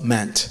love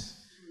meant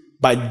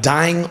by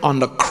dying on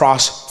the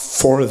cross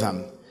for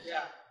them.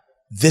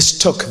 This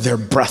took their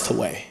breath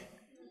away.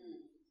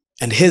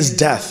 And his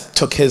death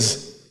took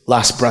his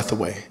last breath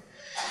away.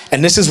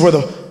 And this is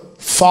where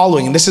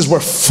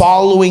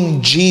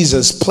following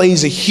Jesus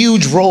plays a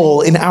huge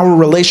role in our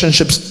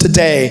relationships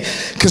today.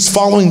 Because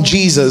following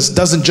Jesus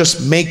doesn't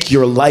just make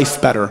your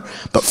life better,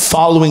 but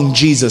following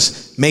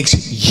Jesus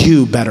makes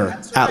you better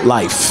at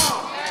life.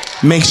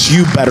 Makes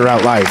you better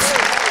at life.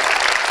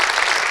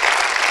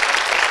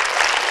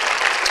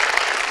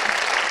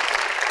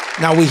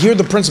 Now we hear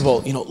the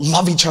principle,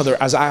 love each other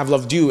as I have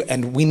loved you.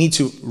 And we need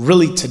to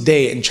really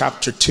today in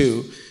chapter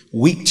 2,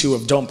 week 2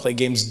 of Don't Play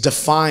Games,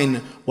 define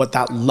what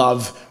that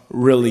love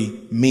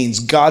really means.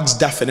 God's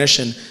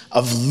definition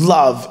of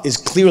love is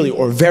clearly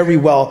or very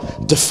well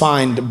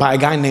defined by a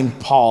guy named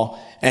Paul.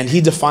 And he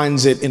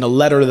defines it in a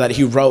letter that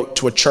he wrote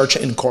to a church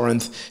in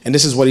Corinth. And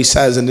this is what he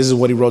says, and this is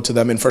what he wrote to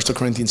them in 1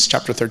 Corinthians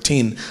chapter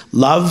 13.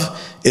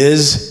 Love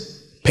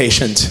is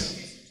patient.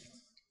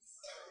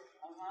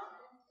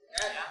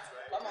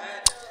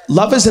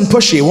 Love isn't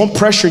pushy. It won't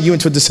pressure you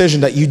into a decision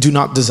that you do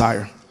not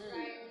desire.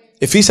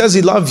 If he says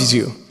he loves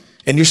you,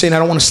 and you're saying, I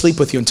don't want to sleep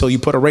with you until you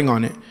put a ring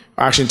on it,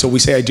 or actually until we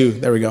say I do,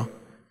 there we go.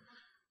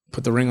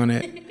 Put the ring on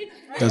it.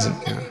 Doesn't,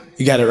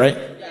 You got it, right?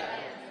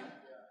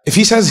 If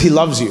he says he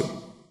loves you,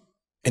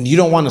 and you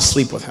don't want to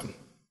sleep with him,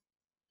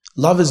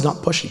 love is not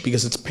pushy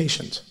because it's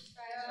patient.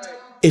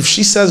 If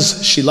she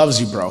says she loves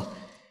you, bro,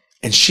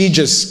 and she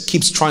just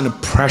keeps trying to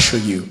pressure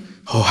you,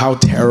 oh, how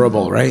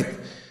terrible, right?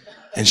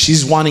 And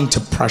she's wanting to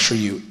pressure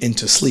you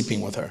into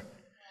sleeping with her,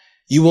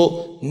 you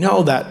will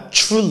know that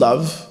true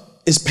love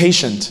is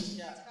patient.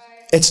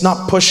 It's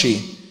not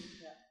pushy.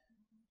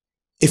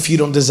 If you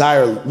don't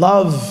desire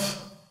love,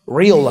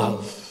 real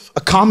love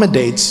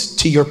accommodates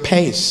to your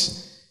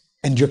pace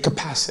and your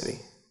capacity.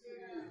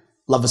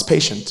 Love is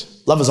patient.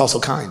 Love is also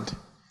kind.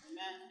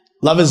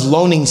 Love is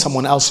loaning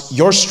someone else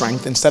your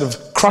strength instead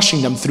of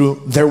crushing them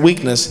through their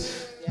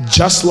weakness,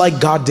 just like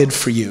God did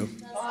for you.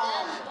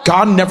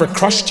 God never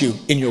crushed you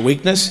in your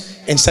weakness.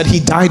 Instead,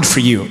 he died for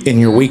you in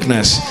your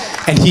weakness.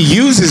 And he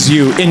uses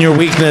you in your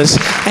weakness.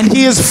 And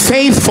he is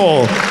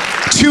faithful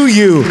to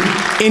you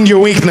in your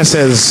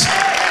weaknesses.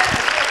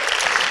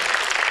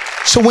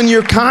 So when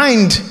you're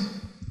kind,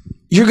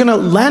 you're going to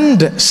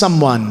lend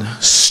someone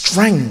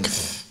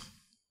strength.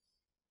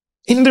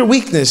 In their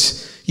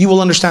weakness, you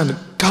will understand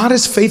that God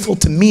is faithful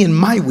to me in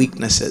my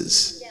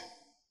weaknesses.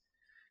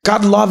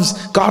 God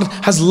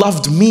has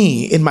loved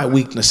me in my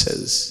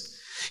weaknesses.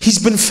 He's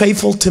been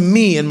faithful to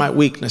me in my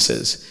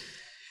weaknesses.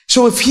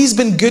 So if he's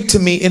been good to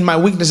me in my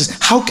weaknesses,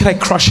 how could I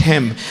crush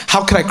him?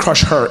 How could I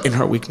crush her in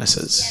her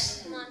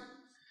weaknesses?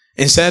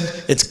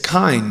 Instead, it's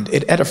kind,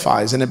 it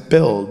edifies, and it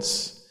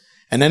builds.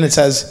 And then it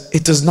says,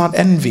 it does not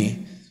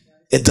envy.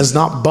 It does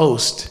not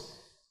boast.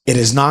 It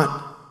is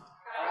not.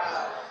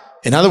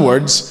 In other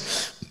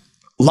words,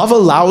 love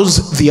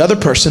allows the other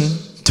person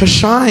to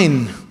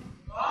shine.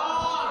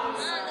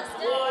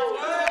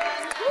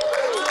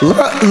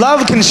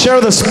 Love can share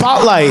the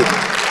spotlight.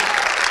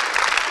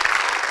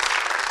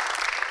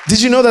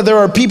 Did you know that there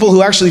are people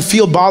who actually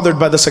feel bothered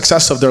by the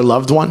success of their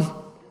loved one?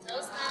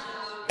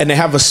 And they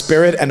have a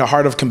spirit and a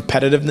heart of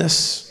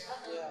competitiveness.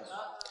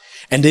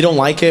 And they don't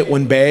like it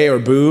when Bae or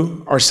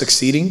Boo are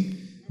succeeding.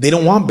 They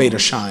don't want Bae to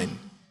shine.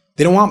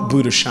 They don't want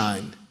Boo to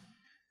shine.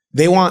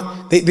 They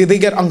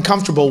get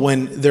uncomfortable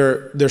when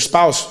their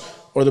spouse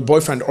or their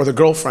boyfriend or their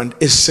girlfriend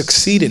is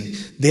succeeding.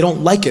 They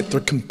don't like it. They're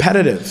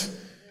competitive.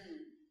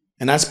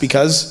 And that's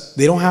because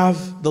they don't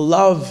have the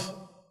love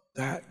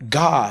that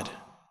God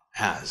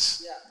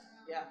has.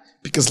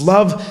 Because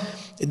love,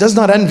 it does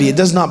not envy, it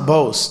does not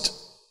boast,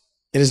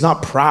 it is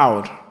not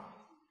proud.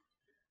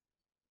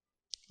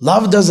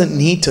 Love doesn't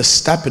need to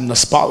step in the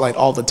spotlight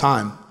all the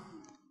time.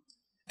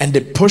 And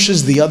it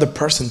pushes the other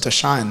person to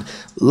shine.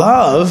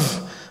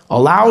 Love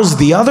allows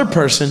the other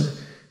person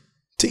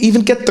to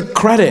even get the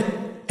credit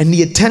and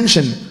the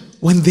attention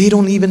when they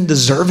don't even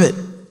deserve it.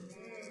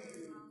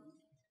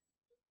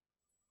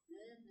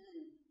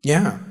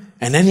 Yeah.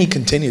 And then he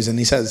continues and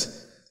he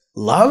says,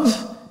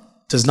 love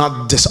does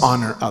not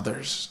dishonor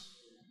others.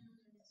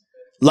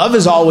 Love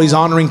is always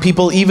honoring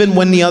people even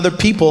when the other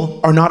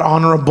people are not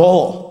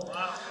honorable.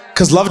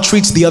 Because love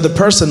treats the other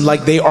person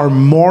like they are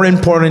more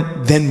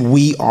important than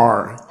we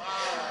are.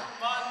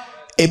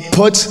 It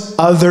puts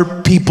other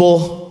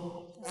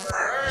people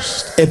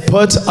first. It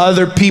puts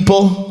other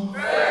people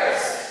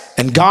first.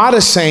 And God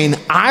is saying,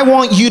 I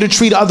want you to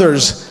treat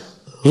others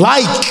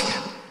like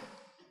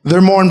they're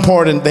more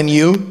important than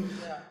you,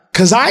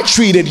 because I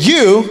treated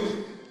you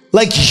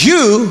like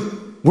you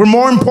were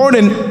more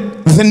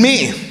important than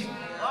me.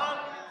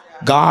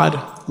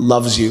 God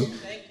loves you.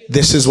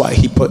 This is why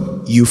he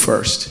put you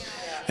first.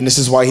 And this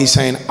is why he's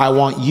saying, I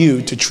want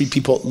you to treat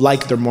people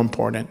like they're more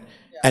important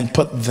and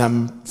put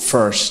them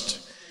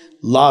first.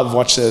 Love,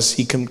 watch this.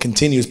 He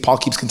continues, Paul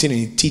keeps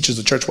continuing. He teaches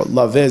the church what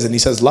love is. And he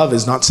says, love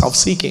is not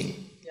self-seeking.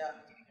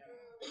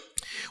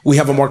 We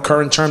have a more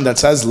current term that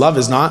says love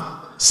is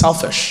not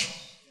selfish.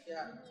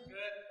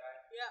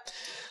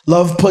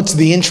 Love puts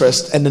the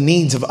interest and the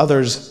needs of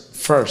others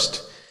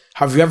first.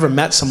 Have you ever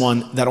met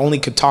someone that only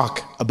could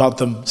talk about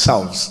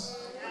themselves?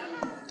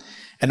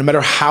 And no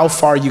matter how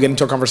far you get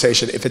into a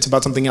conversation, if it's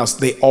about something else,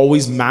 they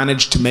always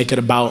manage to make it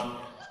about.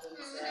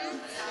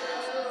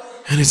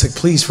 And it's like,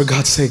 please, for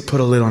God's sake,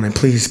 put a lid on it.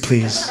 Please,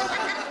 please.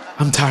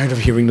 I'm tired of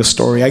hearing the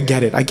story. I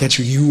get it. I get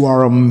you. You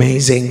are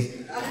amazing.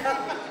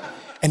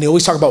 And they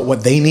always talk about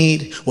what they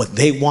need, what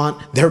they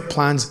want, their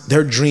plans,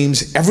 their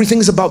dreams.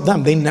 Everything's about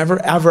them. They never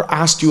ever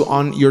asked you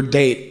on your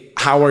date,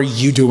 how are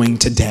you doing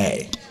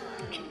today?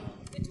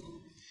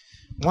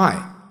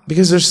 Why?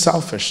 Because there's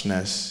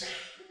selfishness.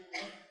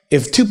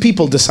 If two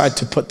people decide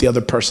to put the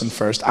other person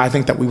first, I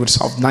think that we would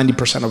solve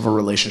 90% of our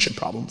relationship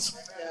problems.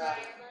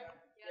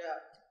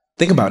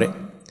 Think about it.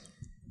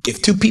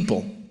 If two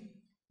people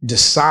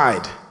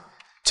decide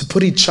to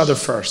put each other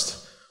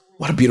first,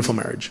 what a beautiful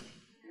marriage.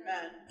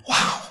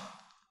 Wow.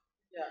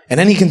 And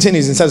then he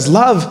continues and says,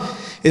 love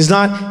is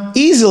not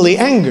easily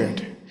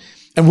angered.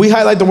 And we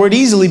highlight the word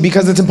easily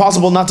because it's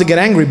impossible not to get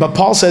angry. But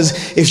Paul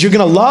says, if you're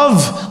going to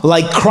love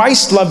like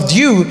Christ loved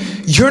you,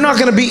 you're not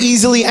going to be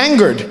easily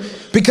angered.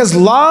 Because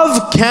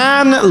love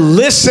can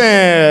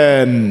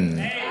listen.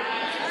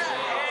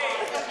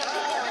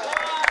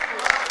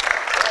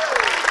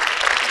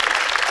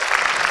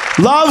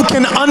 Love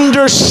can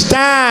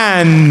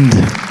understand.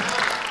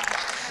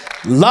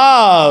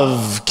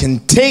 Love can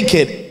take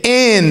it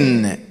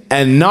in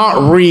and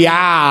not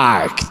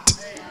react.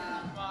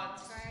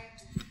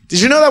 Did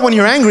you know that when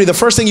you're angry, the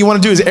first thing you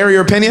want to do is air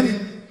your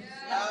opinion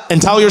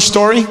and tell your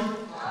story?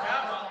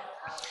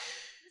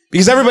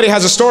 Because everybody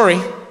has a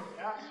story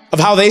of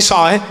how they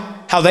saw it,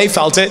 how they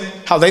felt it,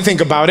 how they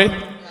think about it.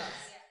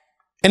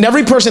 And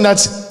every person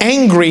that's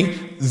angry,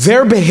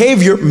 their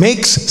behavior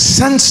makes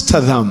sense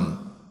to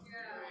them.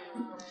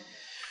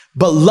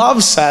 But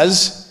love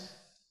says,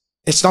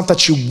 it's not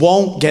that you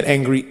won't get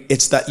angry,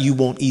 it's that you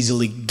won't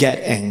easily get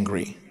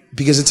angry.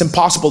 Because it's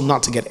impossible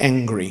not to get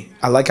angry.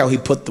 I like how he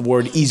put the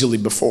word easily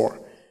before.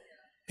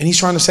 And he's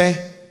trying to say,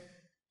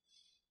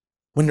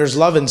 when there's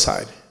love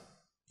inside,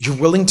 you're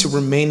willing to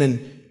remain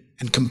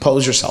and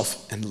compose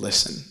yourself and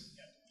listen.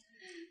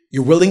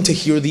 You're willing to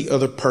hear the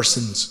other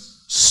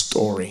person's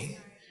story.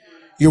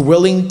 You're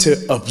willing to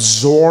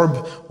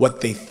absorb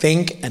what they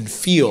think and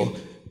feel,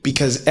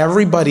 because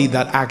everybody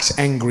that acts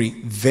angry,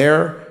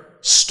 their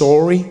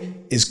story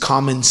is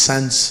common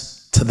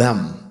sense to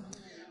them.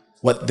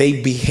 What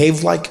they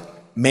behave like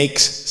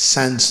makes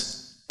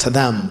sense to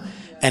them.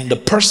 And the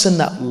person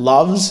that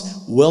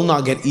loves will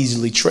not get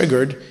easily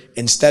triggered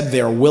Instead,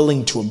 they are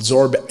willing to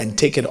absorb and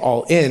take it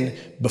all in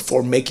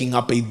before making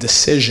up a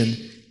decision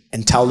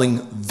and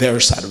telling their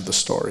side of the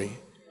story.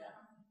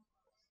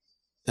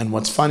 And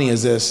what's funny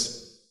is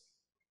this,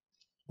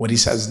 what he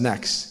says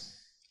next.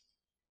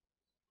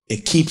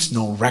 It keeps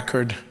no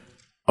record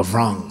of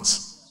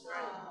wrongs.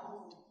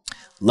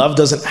 Love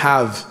doesn't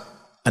have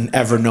an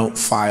Evernote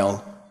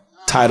file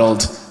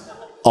titled,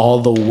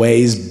 All the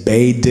Ways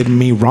Bae Did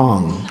Me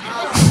Wrong.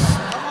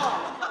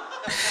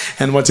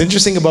 And what's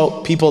interesting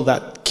about people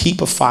that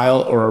keep a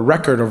file or a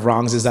record of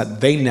wrongs is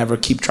that they never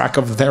keep track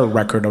of their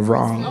record of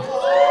wrong.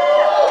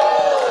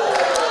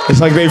 It's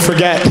like they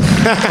forget.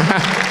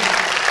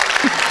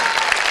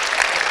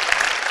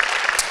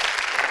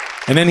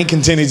 And then he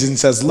continues and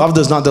says, love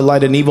does not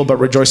delight in evil, but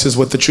rejoices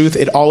with the truth.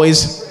 It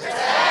always,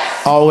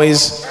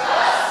 always,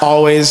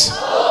 always,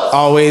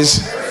 always.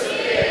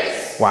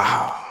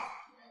 Wow.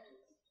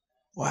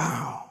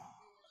 Wow.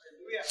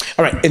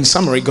 All right, in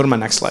summary, go to my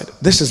next slide.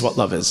 This is what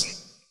love is.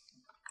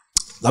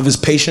 Love is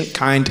patient,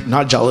 kind,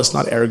 not jealous,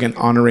 not arrogant,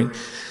 honoring,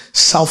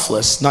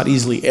 selfless, not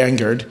easily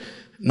angered,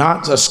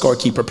 not a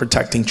scorekeeper,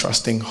 protecting,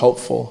 trusting,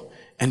 hopeful,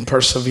 and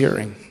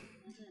persevering.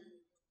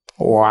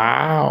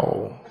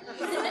 Wow.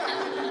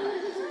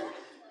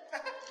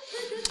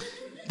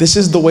 This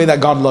is the way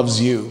that God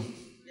loves you.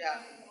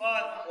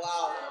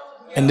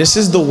 And this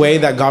is the way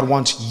that God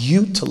wants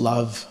you to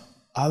love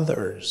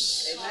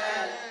others.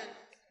 Amen.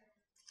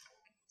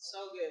 So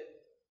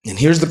good. And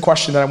here's the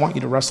question that I want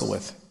you to wrestle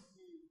with.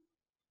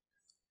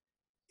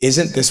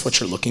 Isn't this what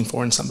you're looking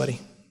for in somebody?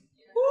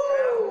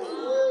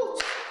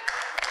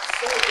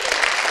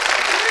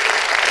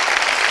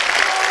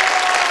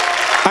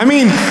 I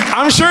mean,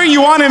 I'm sure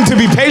you want him to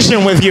be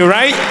patient with you,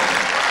 right?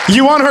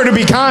 You want her to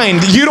be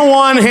kind. You don't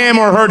want him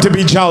or her to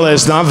be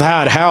jealous. Not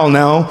that, hell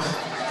no.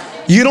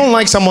 You don't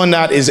like someone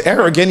that is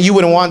arrogant. You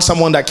wouldn't want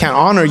someone that can't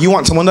honor. You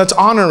want someone that's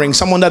honoring,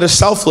 someone that is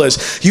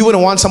selfless. You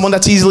wouldn't want someone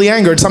that's easily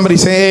angered. Somebody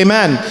say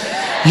amen.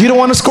 You don't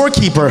want a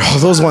scorekeeper. Oh,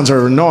 those ones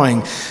are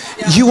annoying.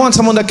 You want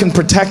someone that can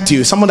protect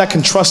you, someone that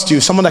can trust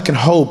you, someone that can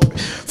hope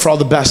for all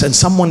the best, and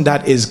someone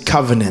that is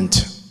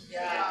covenant,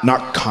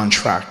 not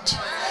contract.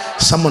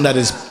 Someone that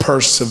is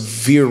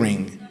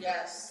persevering.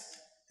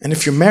 And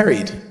if you're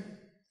married,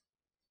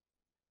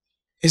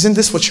 isn't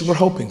this what you were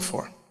hoping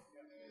for?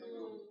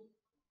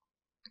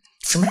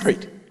 If you're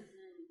married,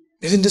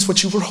 isn't this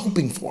what you were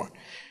hoping for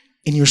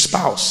in your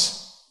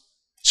spouse?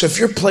 So if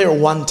you're player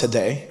one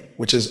today,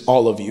 which is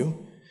all of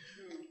you,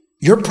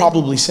 you're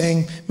probably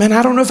saying, man,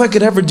 I don't know if I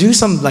could ever do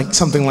something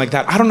like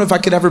that. I don't know if I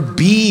could ever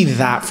be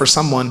that for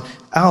someone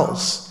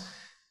else.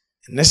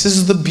 And this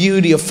is the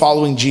beauty of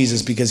following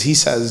Jesus, because he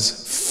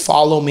says,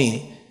 follow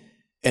me.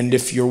 And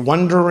if you're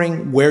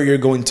wondering where you're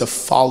going to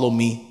follow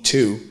me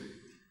to,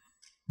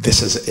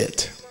 this is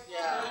it.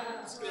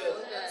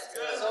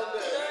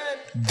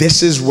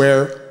 This is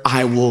where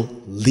I will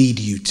lead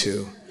you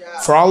to.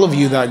 For all of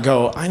you that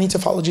go, I need to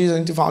follow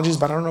Jesus,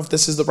 but I don't know if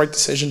this is the right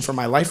decision for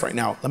my life right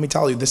now. Let me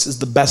tell you, this is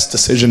the best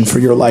decision for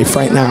your life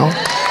right now.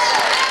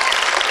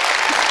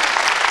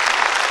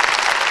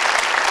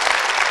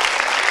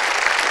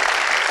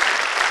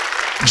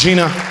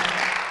 Gina.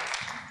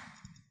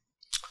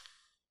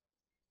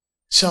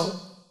 So,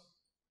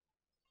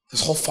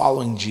 this whole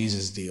following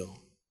Jesus deal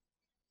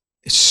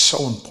is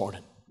so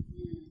important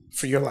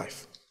for your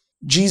life.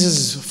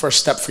 Jesus' first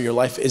step for your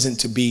life isn't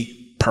to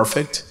be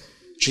perfect.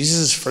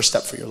 Jesus' first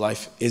step for your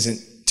life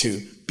isn't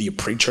to be a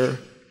preacher.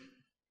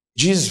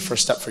 Jesus'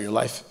 first step for your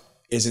life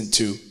isn't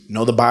to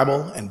know the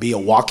Bible and be a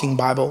walking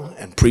Bible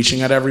and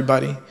preaching at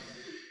everybody.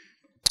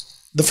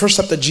 The first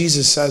step that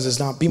Jesus says is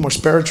not be more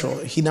spiritual.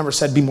 He never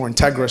said be more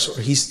integrous,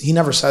 or he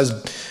never says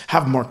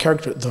have more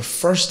character. The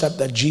first step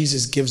that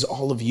Jesus gives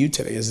all of you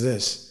today is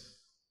this: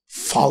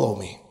 follow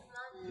me.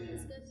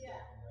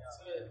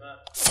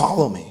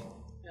 Follow me.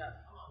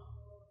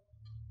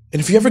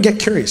 And if you ever get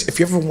curious, if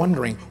you're ever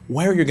wondering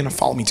where you're going to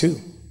follow me to,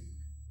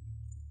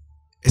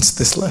 it's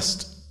this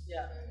list.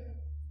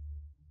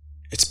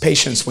 It's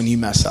patience when you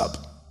mess up.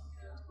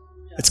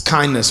 It's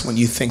kindness when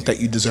you think that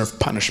you deserve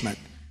punishment.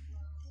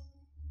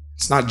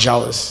 It's not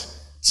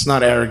jealous. It's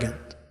not arrogant.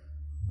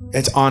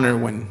 It's honor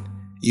when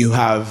you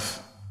have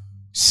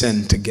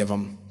sin to give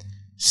him.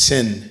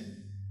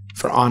 Sin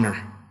for honor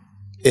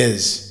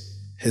is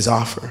his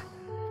offer.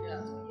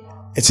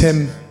 It's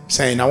him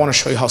saying, I want to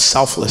show you how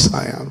selfless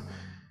I am.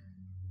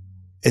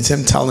 It's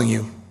him telling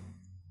you,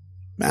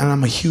 man,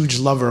 I'm a huge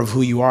lover of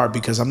who you are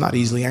because I'm not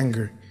easily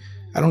angry.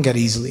 I don't get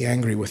easily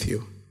angry with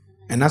you.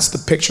 And that's the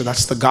picture,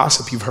 that's the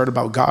gossip you've heard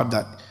about God,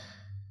 that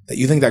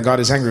you think that God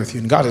is angry with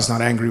you, and God is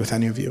not angry with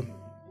any of you.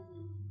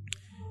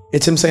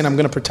 It's him saying, I'm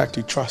going to protect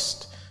you,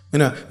 trust. I'm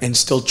going to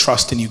instill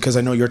trust in you because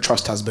I know your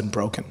trust has been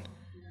broken.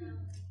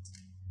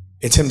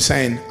 It's him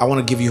saying, I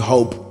want to give you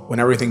hope when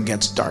everything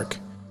gets dark.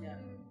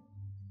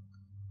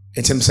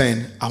 It's him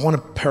saying, I want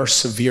to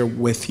persevere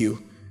with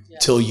you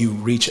till you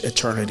reach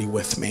eternity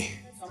with me.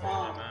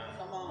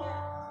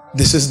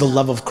 This is the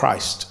love of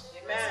Christ.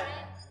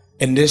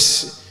 And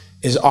this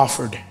is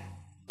offered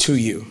to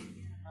you.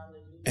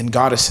 And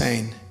God is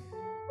saying,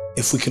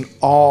 if we can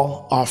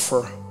all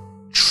offer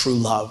true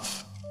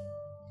love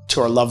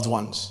to our loved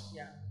ones.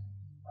 Yeah.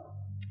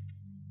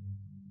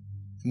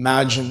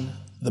 Imagine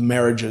the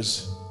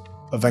marriages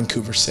of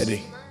Vancouver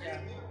City. Yeah.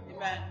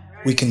 Amen.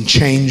 We can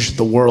change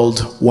the world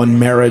one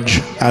marriage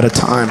at a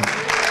time.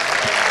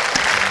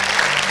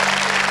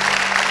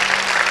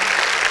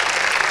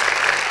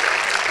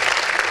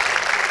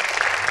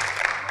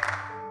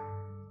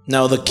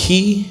 Now, the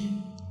key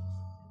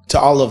to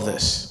all of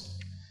this,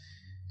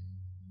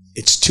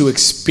 it's to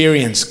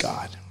experience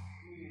God.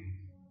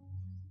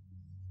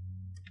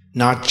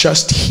 Not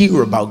just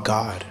hear about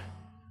God,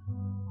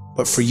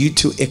 but for you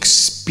to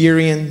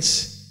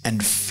experience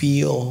and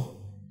feel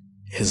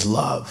His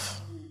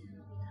love.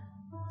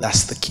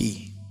 That's the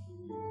key.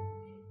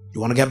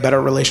 You want to get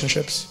better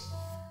relationships?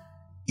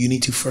 You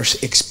need to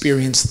first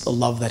experience the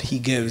love that He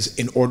gives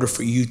in order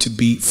for you to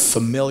be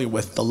familiar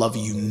with the love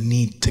you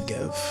need to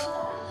give.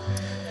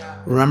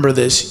 Remember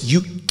this,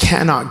 you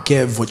cannot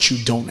give what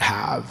you don't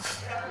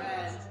have.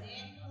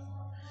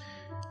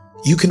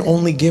 You can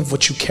only give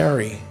what you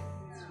carry,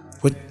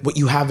 what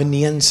you have in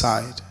the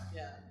inside.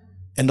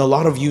 And a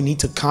lot of you need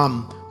to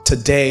come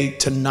today,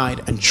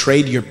 tonight, and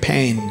trade your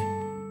pain,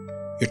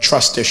 your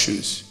trust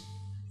issues,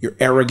 your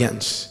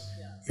arrogance,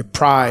 your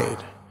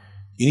pride.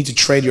 You need to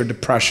trade your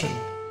depression.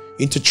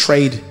 You need to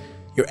trade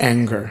your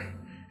anger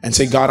and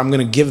say, God, I'm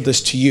going to give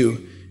this to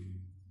you.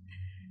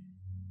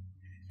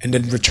 And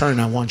in return,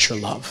 I want your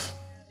love.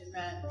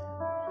 Amen.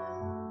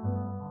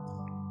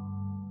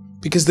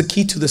 Because the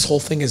key to this whole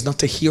thing is not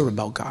to hear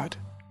about God.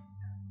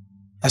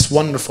 That's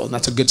wonderful. And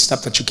that's a good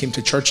step that you came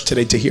to church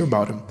today to hear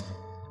about Him.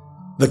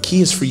 The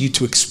key is for you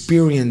to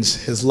experience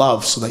His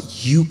love so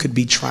that you could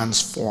be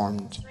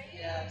transformed.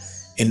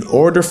 Yes. In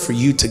order for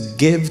you to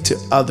give to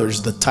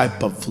others the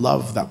type of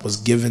love that was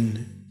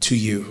given to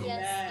you.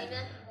 Amen.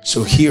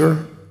 So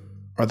here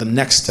are the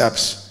next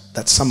steps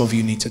that some of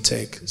you need to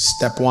take.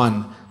 Step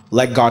 1.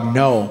 Let God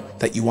know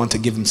that you want to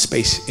give Him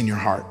space in your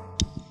heart.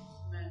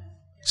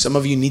 Some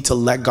of you need to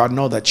let God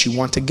know that you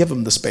want to give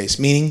Him the space,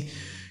 meaning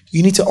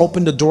you need to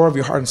open the door of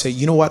your heart and say,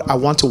 you know what? I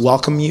want to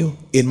welcome you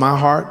in my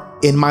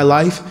heart, in my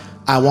life.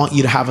 I want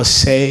you to have a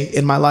say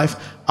in my life.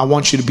 I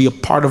want you to be a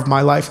part of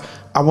my life.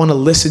 I want to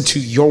listen to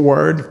your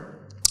word,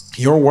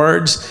 your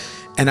words,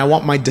 and I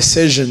want my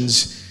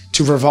decisions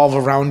to revolve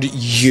around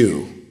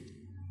you.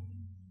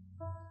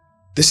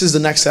 This is the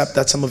next step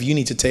that some of you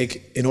need to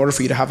take in order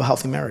for you to have a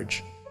healthy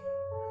marriage.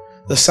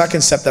 The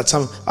second step that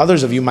some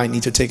others of you might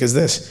need to take is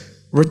this.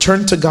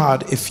 Return to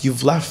God if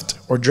you've left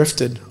or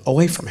drifted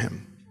away from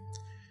Him.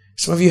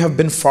 Some of you have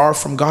been far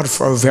from God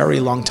for a very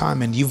long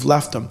time and you've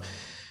left Him.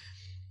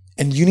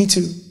 And you need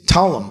to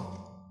tell Him,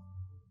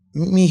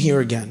 meet me here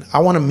again. I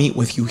want to meet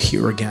with you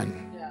here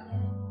again.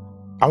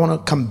 I want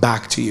to come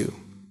back to you.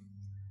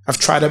 I've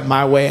tried it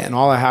my way and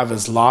all I have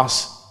is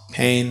loss,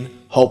 pain,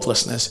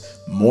 hopelessness,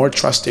 more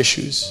trust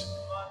issues.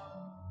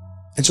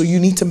 And so you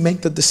need to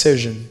make the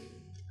decision.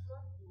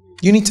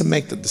 You need to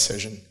make the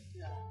decision.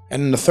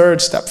 And then the third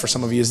step for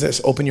some of you is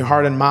this. Open your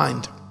heart and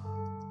mind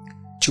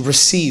to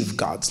receive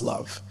God's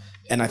love.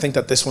 And I think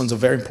that this one's a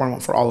very important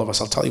one for all of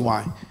us. I'll tell you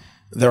why.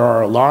 There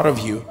are a lot of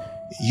you,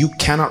 you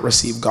cannot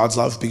receive God's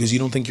love because you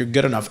don't think you're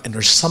good enough. And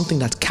there's something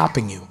that's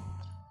capping you.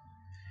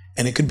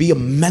 And it could be a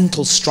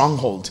mental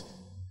stronghold.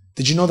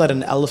 Did you know that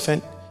an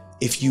elephant,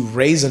 if you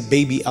raise a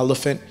baby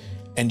elephant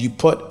and you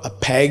put a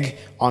peg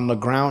on the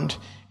ground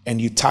and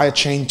you tie a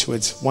chain to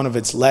one of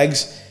its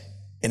legs,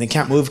 and it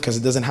can't move because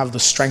it doesn't have the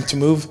strength to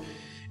move.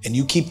 And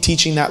you keep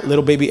teaching that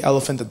little baby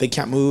elephant that they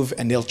can't move,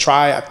 and they'll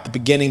try at the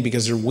beginning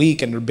because they're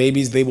weak and they're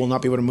babies, they will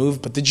not be able to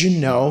move. But did you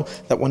know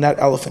that when that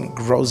elephant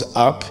grows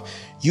up,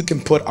 you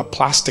can put a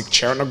plastic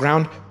chair on the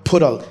ground,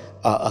 put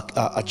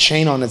a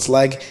chain on its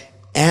leg,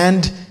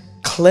 and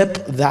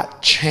clip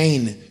that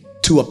chain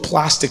to a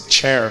plastic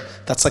chair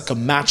that's like a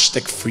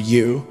matchstick for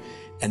you,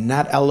 and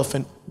that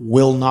elephant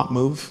will not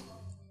move?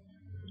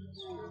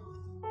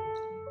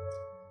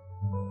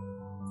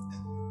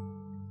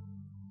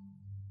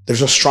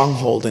 There's a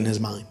stronghold in his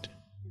mind.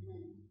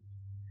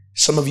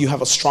 Some of you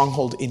have a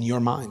stronghold in your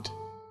mind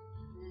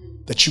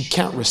that you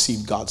can't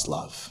receive God's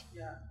love.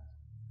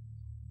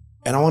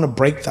 And I want to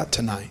break that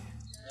tonight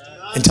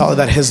and tell her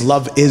that His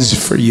love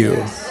is for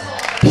you.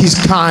 He's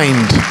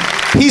kind.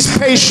 He's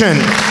patient.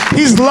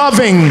 He's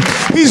loving.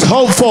 He's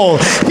hopeful.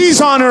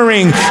 He's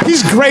honoring.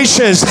 He's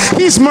gracious.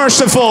 He's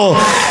merciful.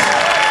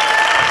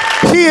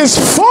 He is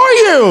for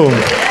you.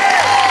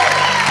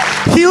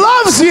 He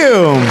loves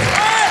you.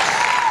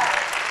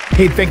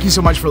 Hey, thank you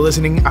so much for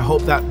listening. I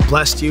hope that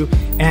blessed you.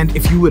 And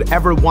if you would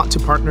ever want to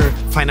partner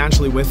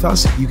financially with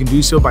us, you can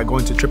do so by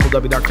going to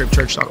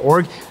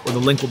www.cravechurch.org, or the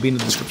link will be in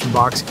the description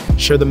box.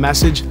 Share the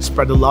message,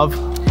 spread the love,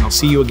 and I'll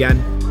see you again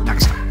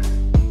next time.